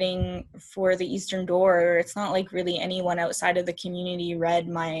opinion writing for the Eastern Door, it's not like really anyone outside of the community read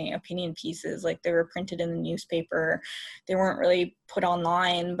my opinion pieces. Like they were printed in the newspaper, they weren't really put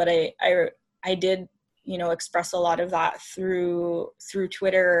online. But I did, you know, express a lot of that through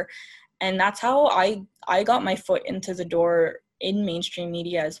Twitter, and that's how I got my foot into the door in mainstream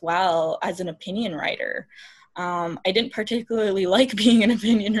media as well as an opinion writer. I didn't particularly like being an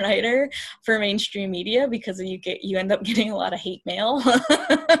opinion writer for mainstream media because you end up getting a lot of hate mail.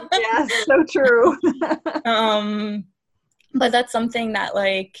 Yes, so true. But that's something that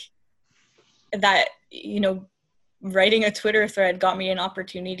you know, writing a Twitter thread got me an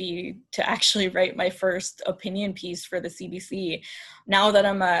opportunity to actually write my first opinion piece for the CBC. Now that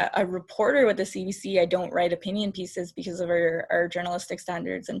I'm a reporter with the CBC, I don't write opinion pieces because of our journalistic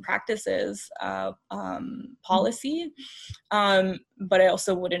standards and practices policy. But I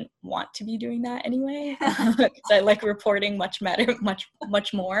also wouldn't want to be doing that anyway, because I like reporting much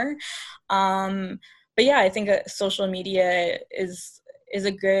more. But yeah, I think social media is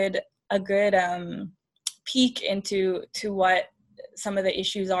a good peek into what some of the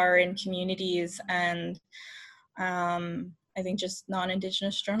issues are in communities. And I think just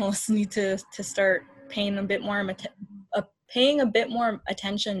non-Indigenous journalists need to start paying a bit more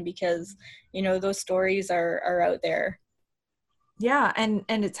attention, because, you know, those stories are out there. Yeah, and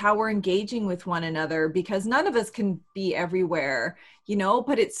it's how we're engaging with one another, because none of us can be everywhere, you know,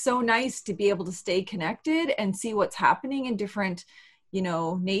 but it's so nice to be able to stay connected and see what's happening in different, you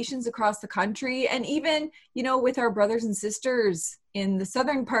know, nations across the country. And even, you know, with our brothers and sisters in the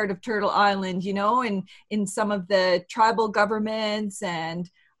southern part of Turtle Island, you know, and in some of the tribal governments and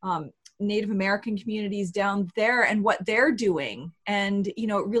Native American communities down there and what they're doing. And, you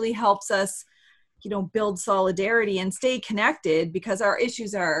know, it really helps us, you know, build solidarity and stay connected, because our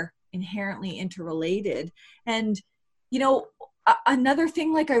issues are inherently interrelated. And, you know, another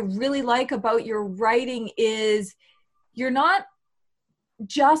thing like I really like about your writing is you're not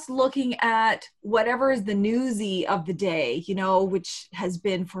just looking at whatever is the newsy of the day, you know, which has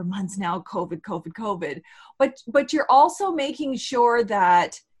been for months now, COVID, but you're also making sure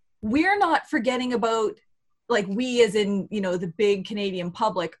that we're not forgetting about, like, we as in, you know, the big Canadian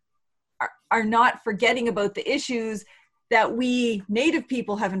public are not forgetting about the issues that we Native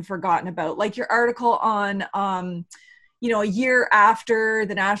people haven't forgotten about. Like your article on, you know, a year after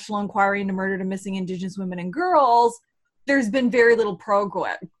the National Inquiry into Murdered and Missing Indigenous Women and Girls, there's been very little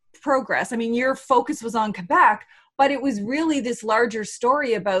progress. I mean, your focus was on Quebec, but it was really this larger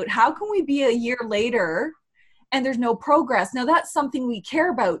story about how can we be a year later and there's no progress. Now that's something we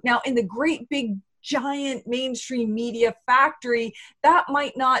care about. Now in the great big giant mainstream media factory, that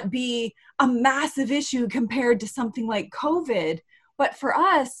might not be a massive issue compared to something like COVID. But for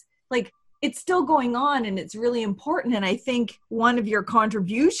us, like, it's still going on and it's really important. And I think one of your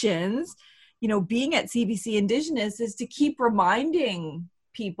contributions, you know, being at CBC Indigenous, is to keep reminding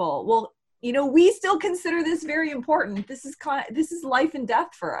people, well, you know, we still consider this very important. This is life and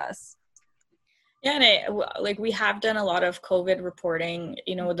death for us. Yeah, and like we have done a lot of COVID reporting.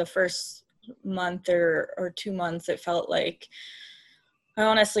 You know, the first month or 2 months, I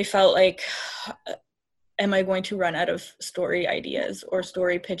honestly felt like, am I going to run out of story ideas or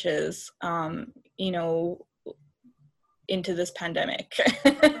story pitches? You know, into this pandemic.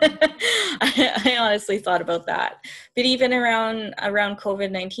 I honestly thought about that. But even around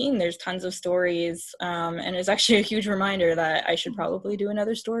COVID-19, there's tons of stories, and it's actually a huge reminder that I should probably do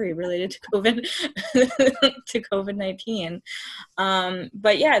another story related to COVID-19.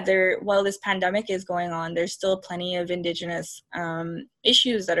 But yeah, while this pandemic is going on, there's still plenty of Indigenous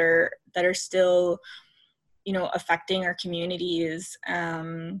issues that are still, affecting our communities,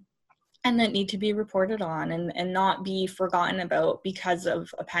 and that need to be reported on and not be forgotten about because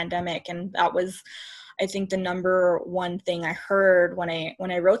of a pandemic. And that was, I think, the number one thing I heard when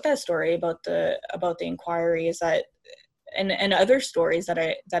I wrote that story about the inquiry, is that, and other stories that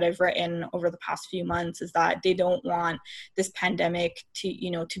I've written over the past few months, is that they don't want this pandemic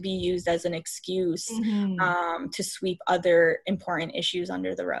to be used as an excuse to sweep other important issues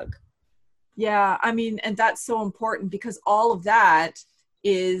under the rug. Yeah, I mean, and that's so important, because all of that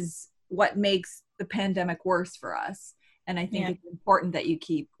is what makes the pandemic worse for us. And I think it's important that you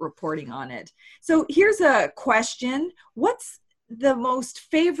keep reporting on it. So here's a question. What's the most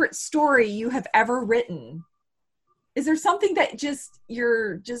favorite story you have ever written? Is there something that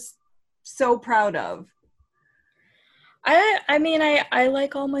you're just so proud of? I mean, I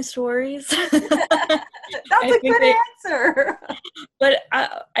like all my stories. That's a good answer. But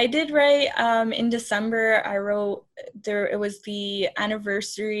I did write, in December, I wrote, it was the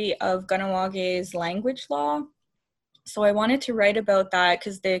anniversary of Kahnawake language law. So I wanted to write about that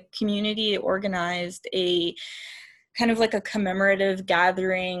because the community organized a kind of like a commemorative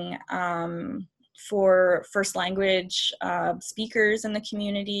gathering for first language speakers in the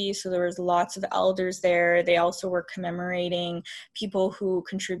community. So there was lots of elders there. They also were commemorating people who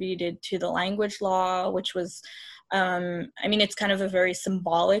contributed to the language law, which was, I mean, it's kind of a very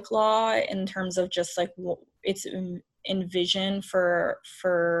symbolic law in terms of just like it's envisioned for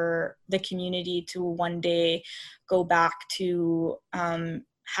the community to one day go back to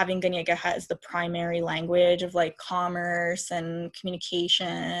having Kanien'kehá:ka as the primary language of like commerce and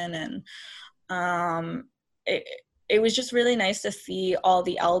communication. And it was just really nice to see all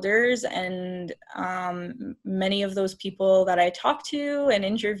the elders, and many of those people that I talked to and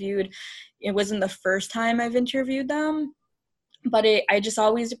interviewed, it wasn't the first time I've interviewed them, but I just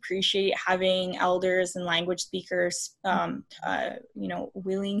always appreciate having elders and language speakers,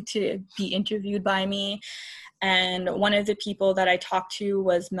 willing to be interviewed by me. And one of the people that I talked to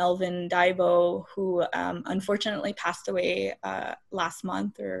was Melvin Daibo, who unfortunately passed away last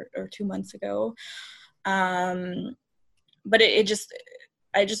month or 2 months ago. But I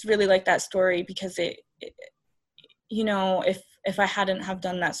just really like that story because if I hadn't have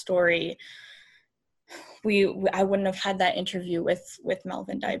done that story, I wouldn't have had that interview with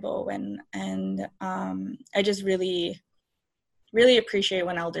Melvin Daibo, and I just really appreciate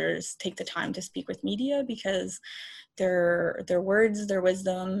when elders take the time to speak with media, because their words, their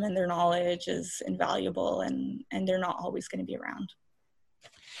wisdom, and their knowledge is invaluable, and they're not always going to be around.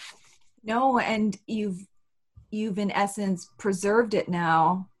 No, and you've in essence preserved it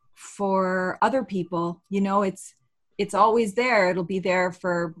now for other people. It's always there. It'll be there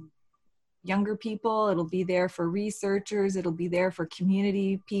for younger people. It'll be there for researchers. It'll be there for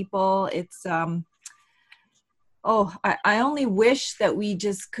community people. It's I only wish that we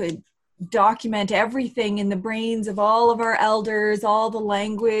just could document everything in the brains of all of our elders, all the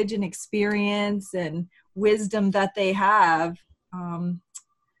language and experience and wisdom that they have.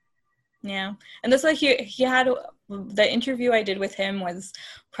 Yeah, and that's like he had the interview I did with him was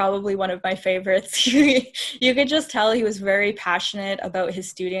probably one of my favorites. You could just tell he was very passionate about his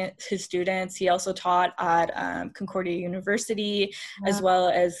students. He also taught at Concordia University, as well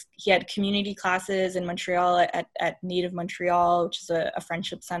as he had community classes in Montreal at Native Montreal, which is a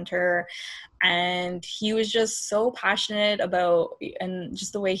friendship center. And he was just so passionate about, and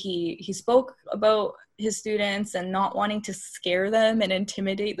just the way he spoke about his students and not wanting to scare them and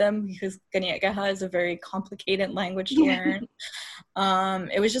intimidate them, because Kanien'kehá:ka is a very complicated language to learn.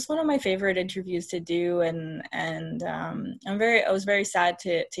 It was just one of my favorite interviews to do, and I was very sad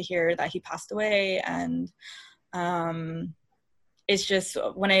to hear that he passed away. And it's just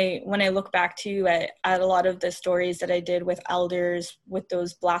when I look back to at a lot of the stories that I did with elders, with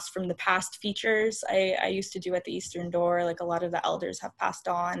those Blast from the Past features I used to do at the Eastern Door, like a lot of the elders have passed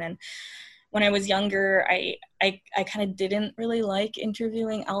on. And when I was younger, I kind of didn't really like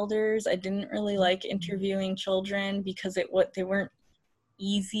interviewing elders. I didn't really like interviewing children because they weren't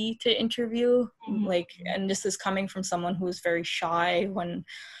easy to interview. And this is coming from someone who was very shy when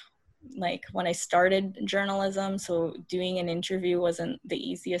I started journalism. So doing an interview wasn't the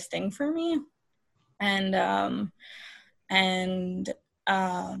easiest thing for me.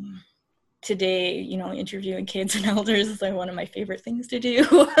 today, you know, interviewing kids and elders is like one of my favorite things to do.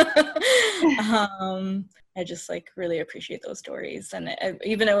 I just like really appreciate those stories, and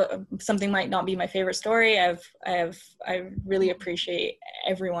even though something might not be my favorite story, I really appreciate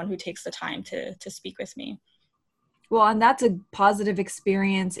everyone who takes the time to speak with me. Well, and that's a positive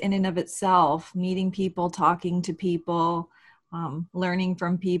experience in and of itself, meeting people, talking to people, learning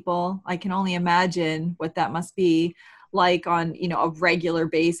from people. I can only imagine what that must be like on, you know, a regular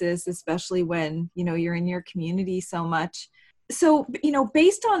basis, especially when, you know, you're in your community so much. So, you know,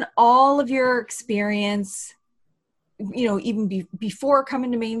 based on all of your experience, you know, even before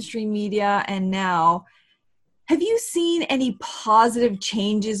coming to mainstream media and now, have you seen any positive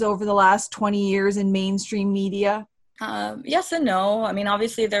changes over the last 20 years in mainstream media? Yes and no. I mean,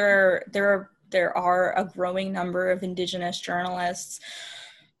 obviously there are a growing number of Indigenous journalists,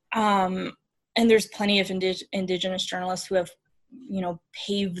 and there's plenty of Indigenous journalists who have, you know,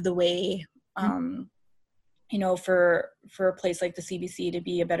 paved the way, you know, for a place like the CBC to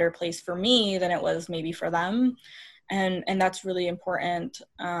be a better place for me than it was maybe for them, and that's really important.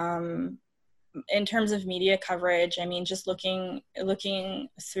 In terms of media coverage, I mean, just looking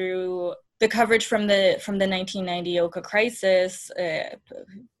through the coverage from the 1990 Oka crisis,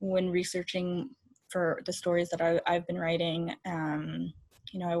 when researching for the stories that I've been writing,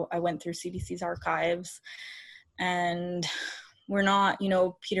 you know, I went through CBC's archives, and we're not, you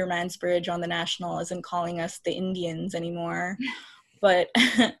know, Peter Mansbridge on the National isn't calling us the Indians anymore. But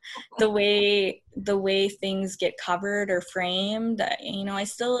the way things get covered or framed, you know, I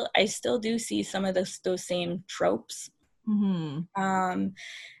still do see some of those same tropes.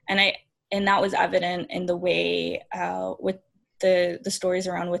 And that was evident in the way with the stories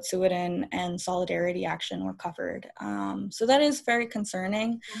around Wet'suwet'en and Solidarity Action were covered. So that is very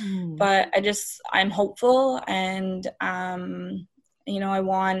concerning. But I'm hopeful, and you know, I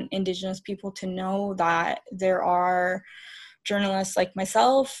want Indigenous people to know that there are journalists like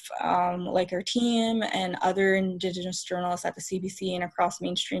myself, like our team, and other Indigenous journalists at the CBC and across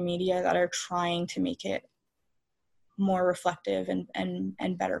mainstream media that are trying to make it more reflective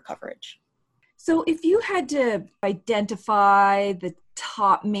and better coverage. So if you had to identify the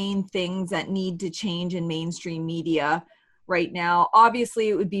top main things that need to change in mainstream media right now, obviously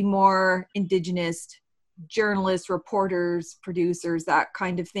it would be more Indigenous journalists, reporters, producers, that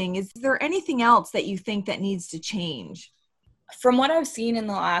kind of thing. Is there anything else that you think that needs to change? From what I've seen in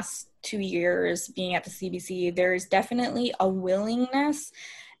the last 2 years being at the CBC, there's definitely a willingness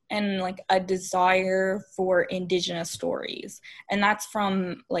and like a desire for Indigenous stories. And that's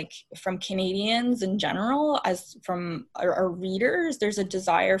from Canadians in general, as from our readers, there's a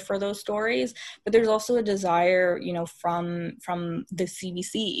desire for those stories, but there's also a desire, you know, from the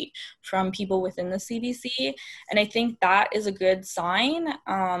CBC, from people within the CBC. And I think that is a good sign.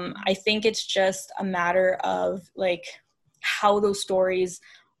 I think it's just a matter of like how those stories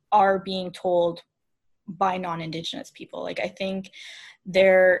are being told by non-Indigenous people. Like, I think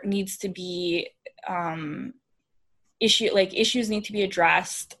there needs to be issues need to be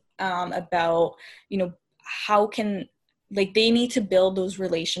addressed about, you know, how can, like, they need to build those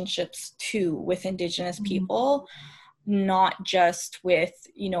relationships too with Indigenous people, not just with,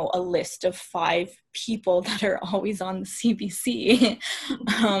 you know, a list of 5 people that are always on the CBC,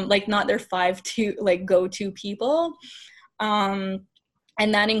 like not their 5 go-to people.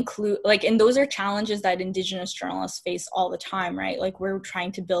 And that include and those are challenges that Indigenous journalists face all the time, right? Like, we're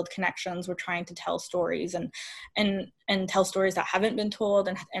trying to build connections, we're trying to tell stories and tell stories that haven't been told,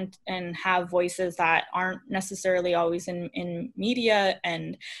 and have voices that aren't necessarily always in media,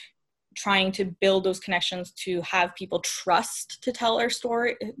 and trying to build those connections to have people trust to tell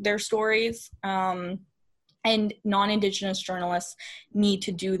their stories. And non-Indigenous journalists need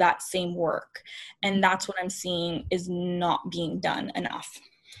to do that same work. And that's what I'm seeing is not being done enough.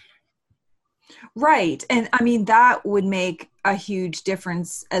 Right. And I mean, that would make a huge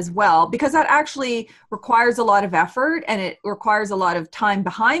difference as well, because that actually requires a lot of effort, and it requires a lot of time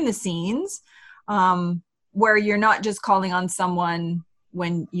behind the scenes, where you're not just calling on someone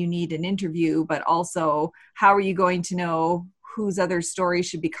when you need an interview, but also how are you going to know whose other story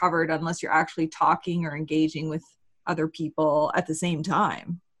should be covered unless you're actually talking or engaging with other people at the same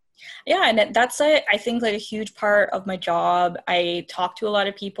time. Yeah, and that's I think like a huge part of my job. I talk to a lot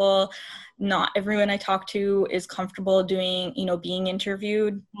of people. Not everyone I talk to is comfortable doing, you know, being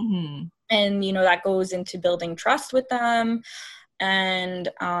interviewed. And, you know, that goes into building trust with them. And,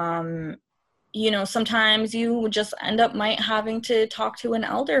 you know, sometimes you just end up having to talk to an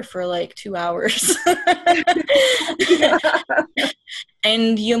elder for like 2 hours.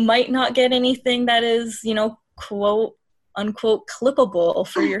 And you might not get anything that is, you know, quote unquote clippable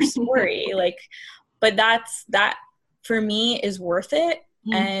for your story. Like, but that for me is worth it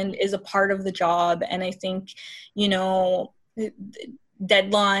and is a part of the job. And I think, you know,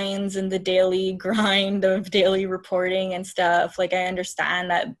 deadlines and the daily grind of daily reporting and stuff, like I understand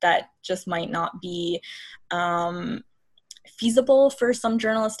that just might not be feasible for some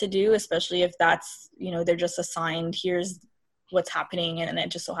journalists to do, especially if that's, you know, they're just assigned, here's what's happening, and it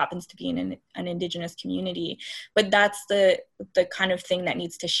just so happens to be in an Indigenous community. But that's the kind of thing that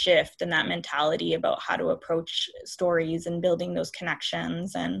needs to shift, and that mentality about how to approach stories and building those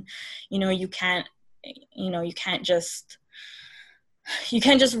connections. And, you know, you can't just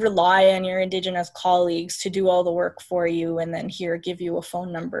rely on your Indigenous colleagues to do all the work for you and then here, give you a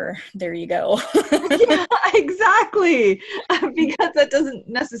phone number. There you go. Yeah, exactly. Because that doesn't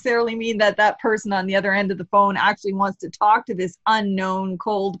necessarily mean that that person on the other end of the phone actually wants to talk to this unknown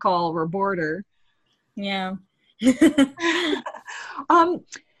cold call reporter. Yeah.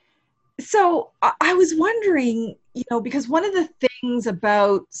 So I was wondering, you know, because one of the things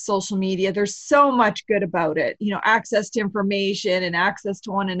about social media, there's so much good about it, you know, access to information and access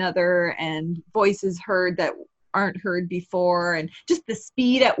to one another and voices heard that aren't heard before, and just the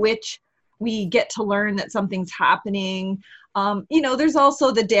speed at which we get to learn that something's happening. You know, there's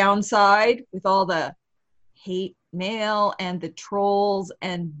also the downside with all the hate mail and the trolls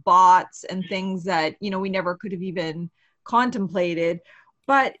and bots and things that, you know, we never could have even contemplated.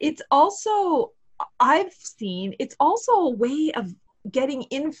 But it's also, I've seen, it's also a way of getting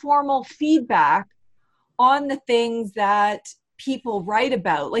informal feedback on the things that people write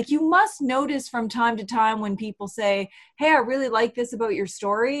about. Like, you must notice from time to time when people say, hey, I really like this about your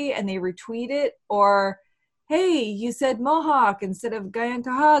story, and they retweet it, or hey, you said Mohawk instead of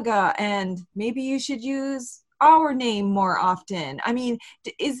Gayankahaga, and maybe you should use our name more often. I mean,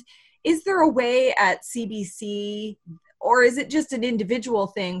 is there a way at CBC, or is it just an individual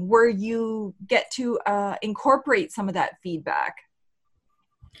thing where you get to incorporate some of that feedback?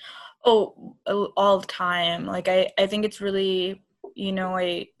 Oh, all the time. Like, I think it's really, you know,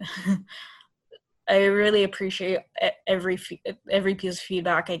 I really appreciate every piece of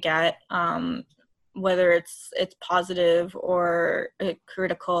feedback I get, whether it's positive or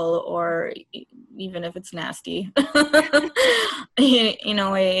critical, or even if it's nasty. You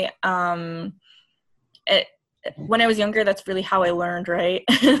know, when I was younger, that's really how I learned, right?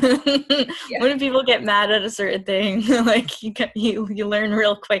 Yeah. When people get mad at a certain thing, like you learn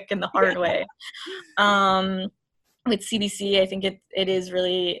real quick in the hard way. With CBC, I think it is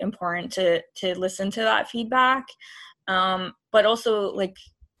really important to listen to that feedback, but also, like,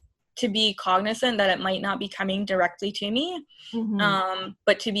 to be cognizant that it might not be coming directly to me,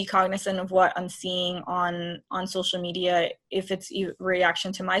 but to be cognizant of what I'm seeing on social media, if it's a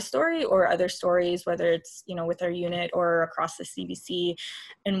reaction to my story or other stories, whether it's, you know, with our unit or across the CBC,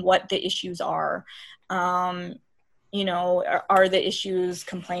 and what the issues are. You know, are the issues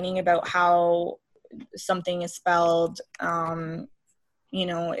complaining about how something is spelled? You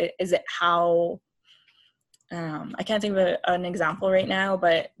know, is it how, I can't think of an example right now,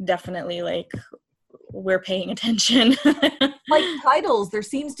 but definitely, like, we're paying attention. Like titles, there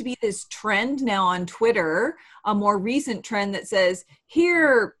seems to be this trend now on Twitter, a more recent trend that says,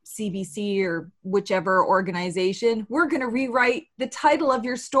 here, CBC or whichever organization, we're going to rewrite the title of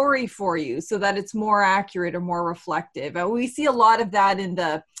your story for you so that it's more accurate or more reflective. And we see a lot of that in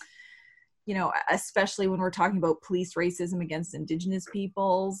the, you know, especially when we're talking about police racism against Indigenous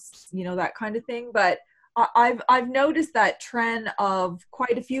peoples, you know, that kind of thing. But I've noticed that trend of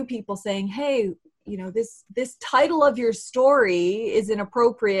quite a few people saying, hey, you know, this title of your story is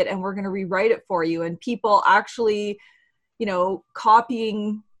inappropriate and we're going to rewrite it for you. And people actually, you know,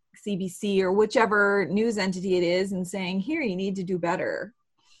 copying CBC or whichever news entity it is and saying, here, you need to do better.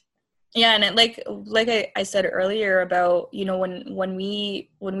 Yeah, and I said earlier about, you know, when we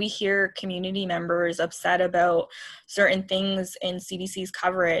hear community members upset about certain things in CBC's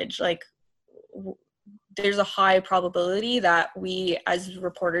coverage, like, there's a high probability that we, as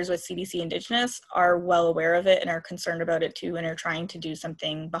reporters with CBC Indigenous, are well aware of it and are concerned about it too, and are trying to do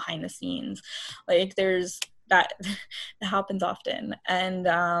something behind the scenes. Like, there's that happens often. And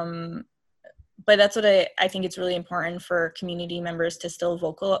but that's what I think it's really important for community members to still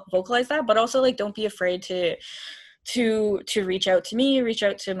vocalize that, but also, like, don't be afraid to reach out to me, reach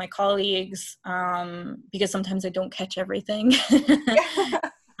out to my colleagues, because sometimes I don't catch everything.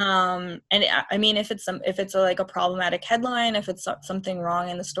 And I mean, if it's like a problematic headline, if it's something wrong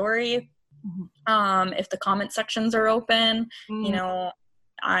in the story, if the comment sections are open, you know,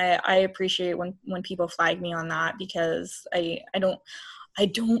 I appreciate when people flag me on that, because I don't I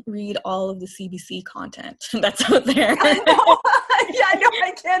don't read all of the CBC content that's out there. Yeah, no,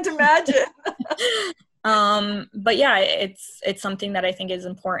 I can't imagine. But yeah, it's something that I think is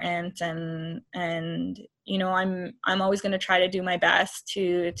important, and you know, I'm always going to try to do my best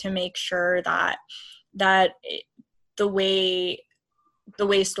to make sure that the way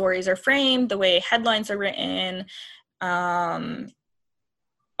stories are framed, the way headlines are written, are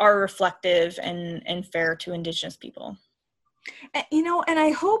reflective and fair to Indigenous people. You know, and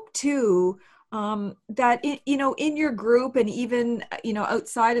I hope too that you know, in your group and even, you know,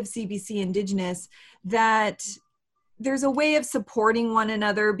 outside of CBC Indigenous, that there's a way of supporting one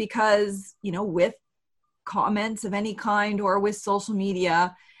another, because, you know, with comments of any kind or with social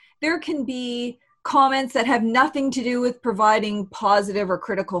media, there can be comments that have nothing to do with providing positive or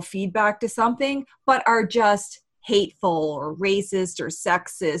critical feedback to something, but are just hateful or racist or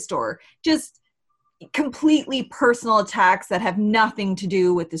sexist or just completely personal attacks that have nothing to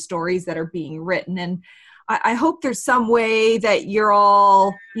do with the stories that are being written. And I hope there's some way that you're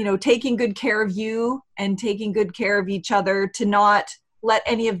all, you know, taking good care of you and taking good care of each other to not let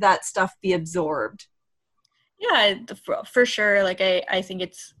any of that stuff be absorbed. Yeah, for sure. Like I think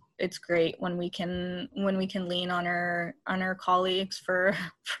it's great when we can lean on our colleagues for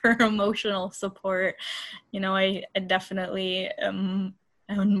emotional support. You know, I definitely am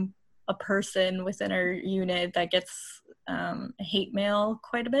a person within our unit that gets hate mail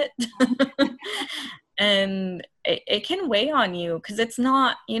quite a bit. And it can weigh on you, because it's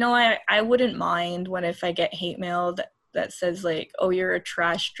not, you know, I wouldn't mind when if I get hate mail that says like, oh, you're a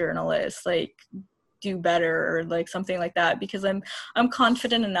trash journalist, like do better, or like something like that, because I'm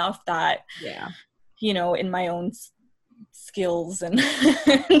confident enough that, Yeah, you know, in my own skills and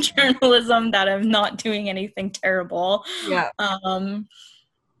journalism, that I'm not doing anything terrible. yeah.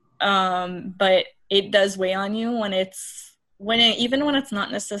 But it does weigh on you when even when it's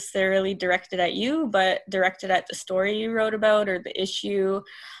not necessarily directed at you, but directed at the story you wrote about or the issue.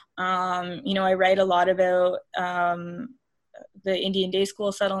 You know, I write a lot about the Indian Day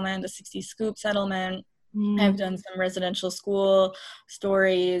School settlement, the 60 Scoop settlement. I've done some residential school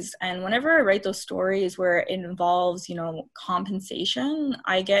stories, and whenever I write those stories where it involves, you know, compensation,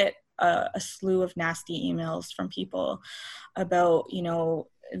 I get a slew of nasty emails from people about, you know,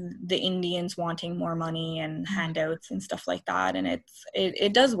 the Indians wanting more money and handouts and stuff like that. And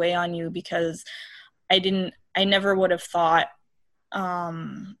it does weigh on you, because I never would have thought,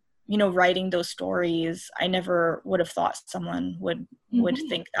 you know, writing those stories, I never would have thought someone would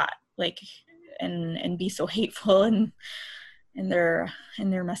think that, like, and be so hateful in their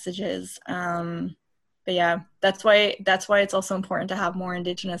messages. But yeah, that's why it's also important to have more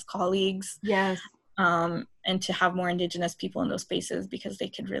Indigenous colleagues. Yes. And to have more Indigenous people in those spaces, because they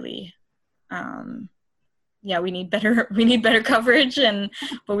could really, yeah, we need better coverage,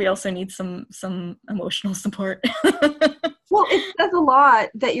 but we also need some emotional support. Well, it says a lot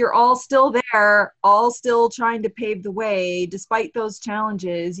that you're all still there, all still trying to pave the way despite those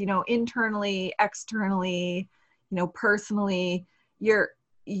challenges, you know, internally, externally, you know, personally.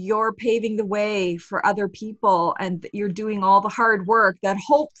 You're paving the way for other people, and you're doing all the hard work that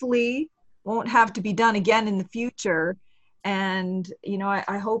hopefully won't have to be done again in the future. And, you know,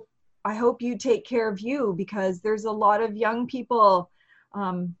 I hope you take care of you, because there's a lot of young people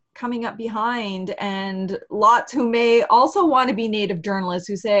coming up behind, and lots who may also want to be Native journalists,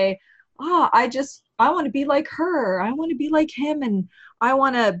 who say, I want to be like her, I want to be like him, and I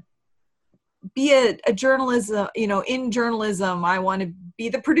want to be a journalism, you know, in journalism, I want to be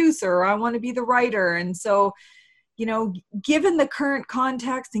the producer, I want to be the writer. And so, you know, given the current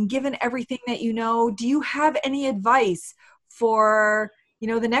context and given everything that you know, do you have any advice for, you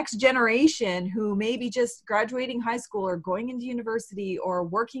know, the next generation who may be just graduating high school or going into university or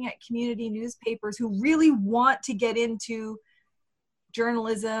working at community newspapers, who really want to get into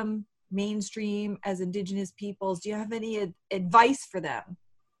journalism mainstream as Indigenous peoples? Do you have any advice for them?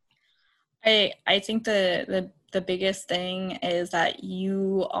 I think the biggest thing is that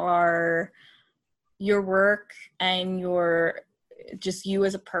your work and just you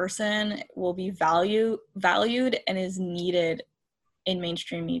as a person will be valued and is needed in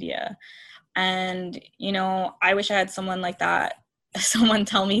mainstream media. And, you know, I wish I had someone like that, someone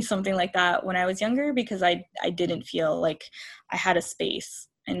tell me something like that when I was younger, because I didn't feel like I had a space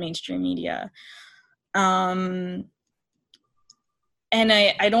in mainstream media. And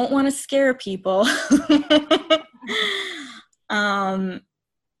I don't want to scare people,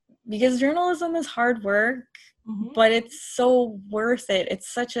 because journalism is hard work, but it's so worth it.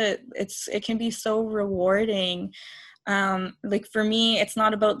 It can be so rewarding. Like for me, it's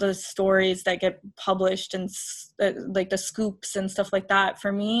not about the stories that get published and like the scoops and stuff like that.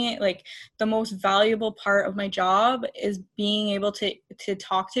 For me, like the most valuable part of my job is being able to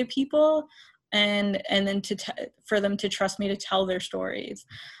talk to people and then for them to trust me to tell their stories.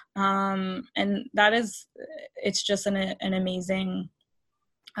 And that is, it's just an amazing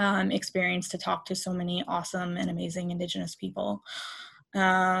experience to talk to so many awesome and amazing Indigenous people.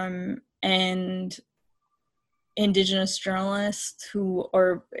 And Indigenous journalists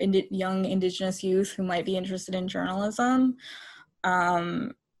young Indigenous youth who might be interested in journalism.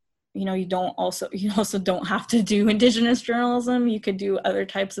 You also don't have to do Indigenous journalism. You could do other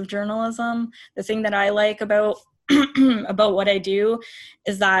types of journalism. The thing that I like about about what I do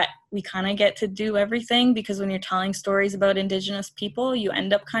is that we kind of get to do everything, because when you're telling stories about Indigenous people, you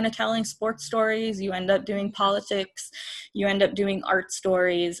end up kind of telling sports stories, you end up doing politics, you end up doing art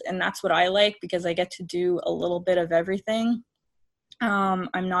stories, and that's what I like, because I get to do a little bit of everything.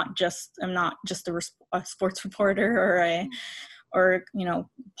 I'm not just a sports reporter or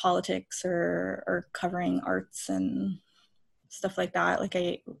politics or covering arts and stuff like that.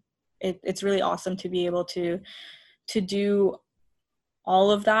 Like it's really awesome to be able to do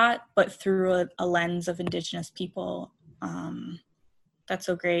all of that, but through a lens of Indigenous people. That's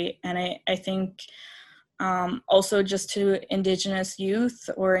so great. And I think also just to Indigenous youth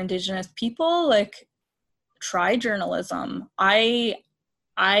or Indigenous people, like, try journalism. I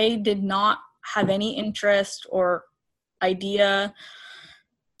did not have any interest or idea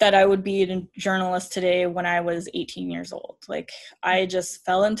that I would be a journalist today when I was 18 years old. Like, I just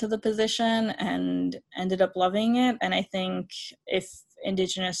fell into the position and ended up loving it. And I think if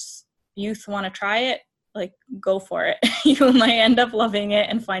Indigenous youth want to try it, like, go for it. You might end up loving it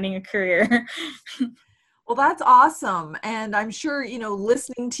and finding a career. Well, that's awesome. And I'm sure,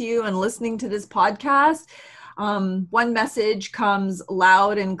 listening to you and listening to this podcast, one message comes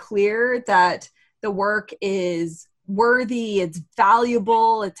loud and clear, that the work is worthy, it's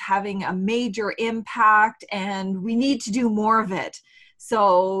valuable, it's having a major impact, and we need to do more of it.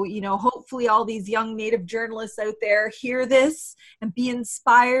 So, hopefully all these young Native journalists out there hear this and be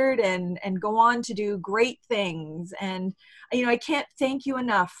inspired and go on to do great things. And, I can't thank you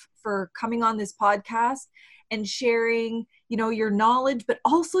enough for coming on this podcast and sharing, your knowledge, but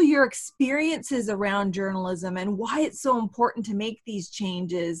also your experiences around journalism and why it's so important to make these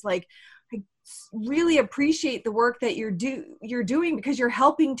changes. Like, I really appreciate the work that you're doing, because you're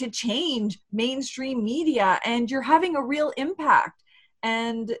helping to change mainstream media and you're having a real impact.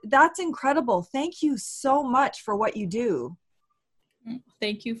 And that's incredible. Thank you so much for what you do.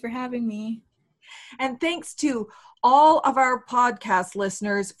 Thank you for having me. And thanks to all of our podcast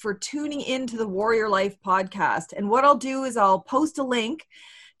listeners for tuning into the Warrior Life podcast. And what I'll do is I'll post a link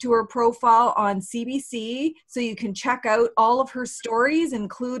to her profile on CBC, so you can check out all of her stories,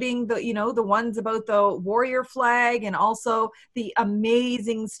 including the ones about the warrior flag, and also the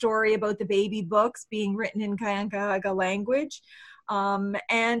amazing story about the baby books being written in Kanien'kehá:ka language.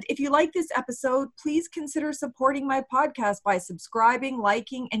 And if you like this episode, please consider supporting my podcast by subscribing,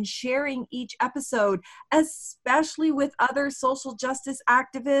 liking, and sharing each episode, especially with other social justice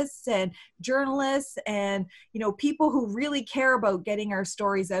activists and journalists and, people who really care about getting our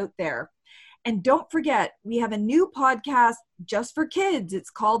stories out there. And don't forget, we have a new podcast just for kids. It's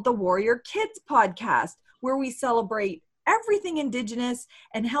called the Warrior Kids Podcast, where we celebrate everything Indigenous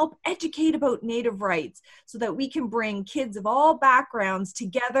and help educate about Native rights, so that we can bring kids of all backgrounds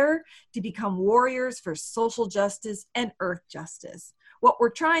together to become warriors for social justice and earth justice. What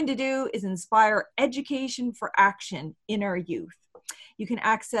we're trying to do is inspire education for action in our youth. You can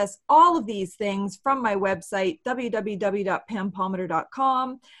access all of these things from my website,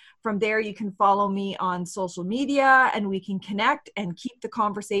 www.pampalmater.com. From there, you can follow me on social media and we can connect and keep the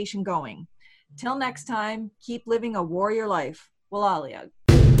conversation going. Till next time, keep living a warrior life. Walaaliag.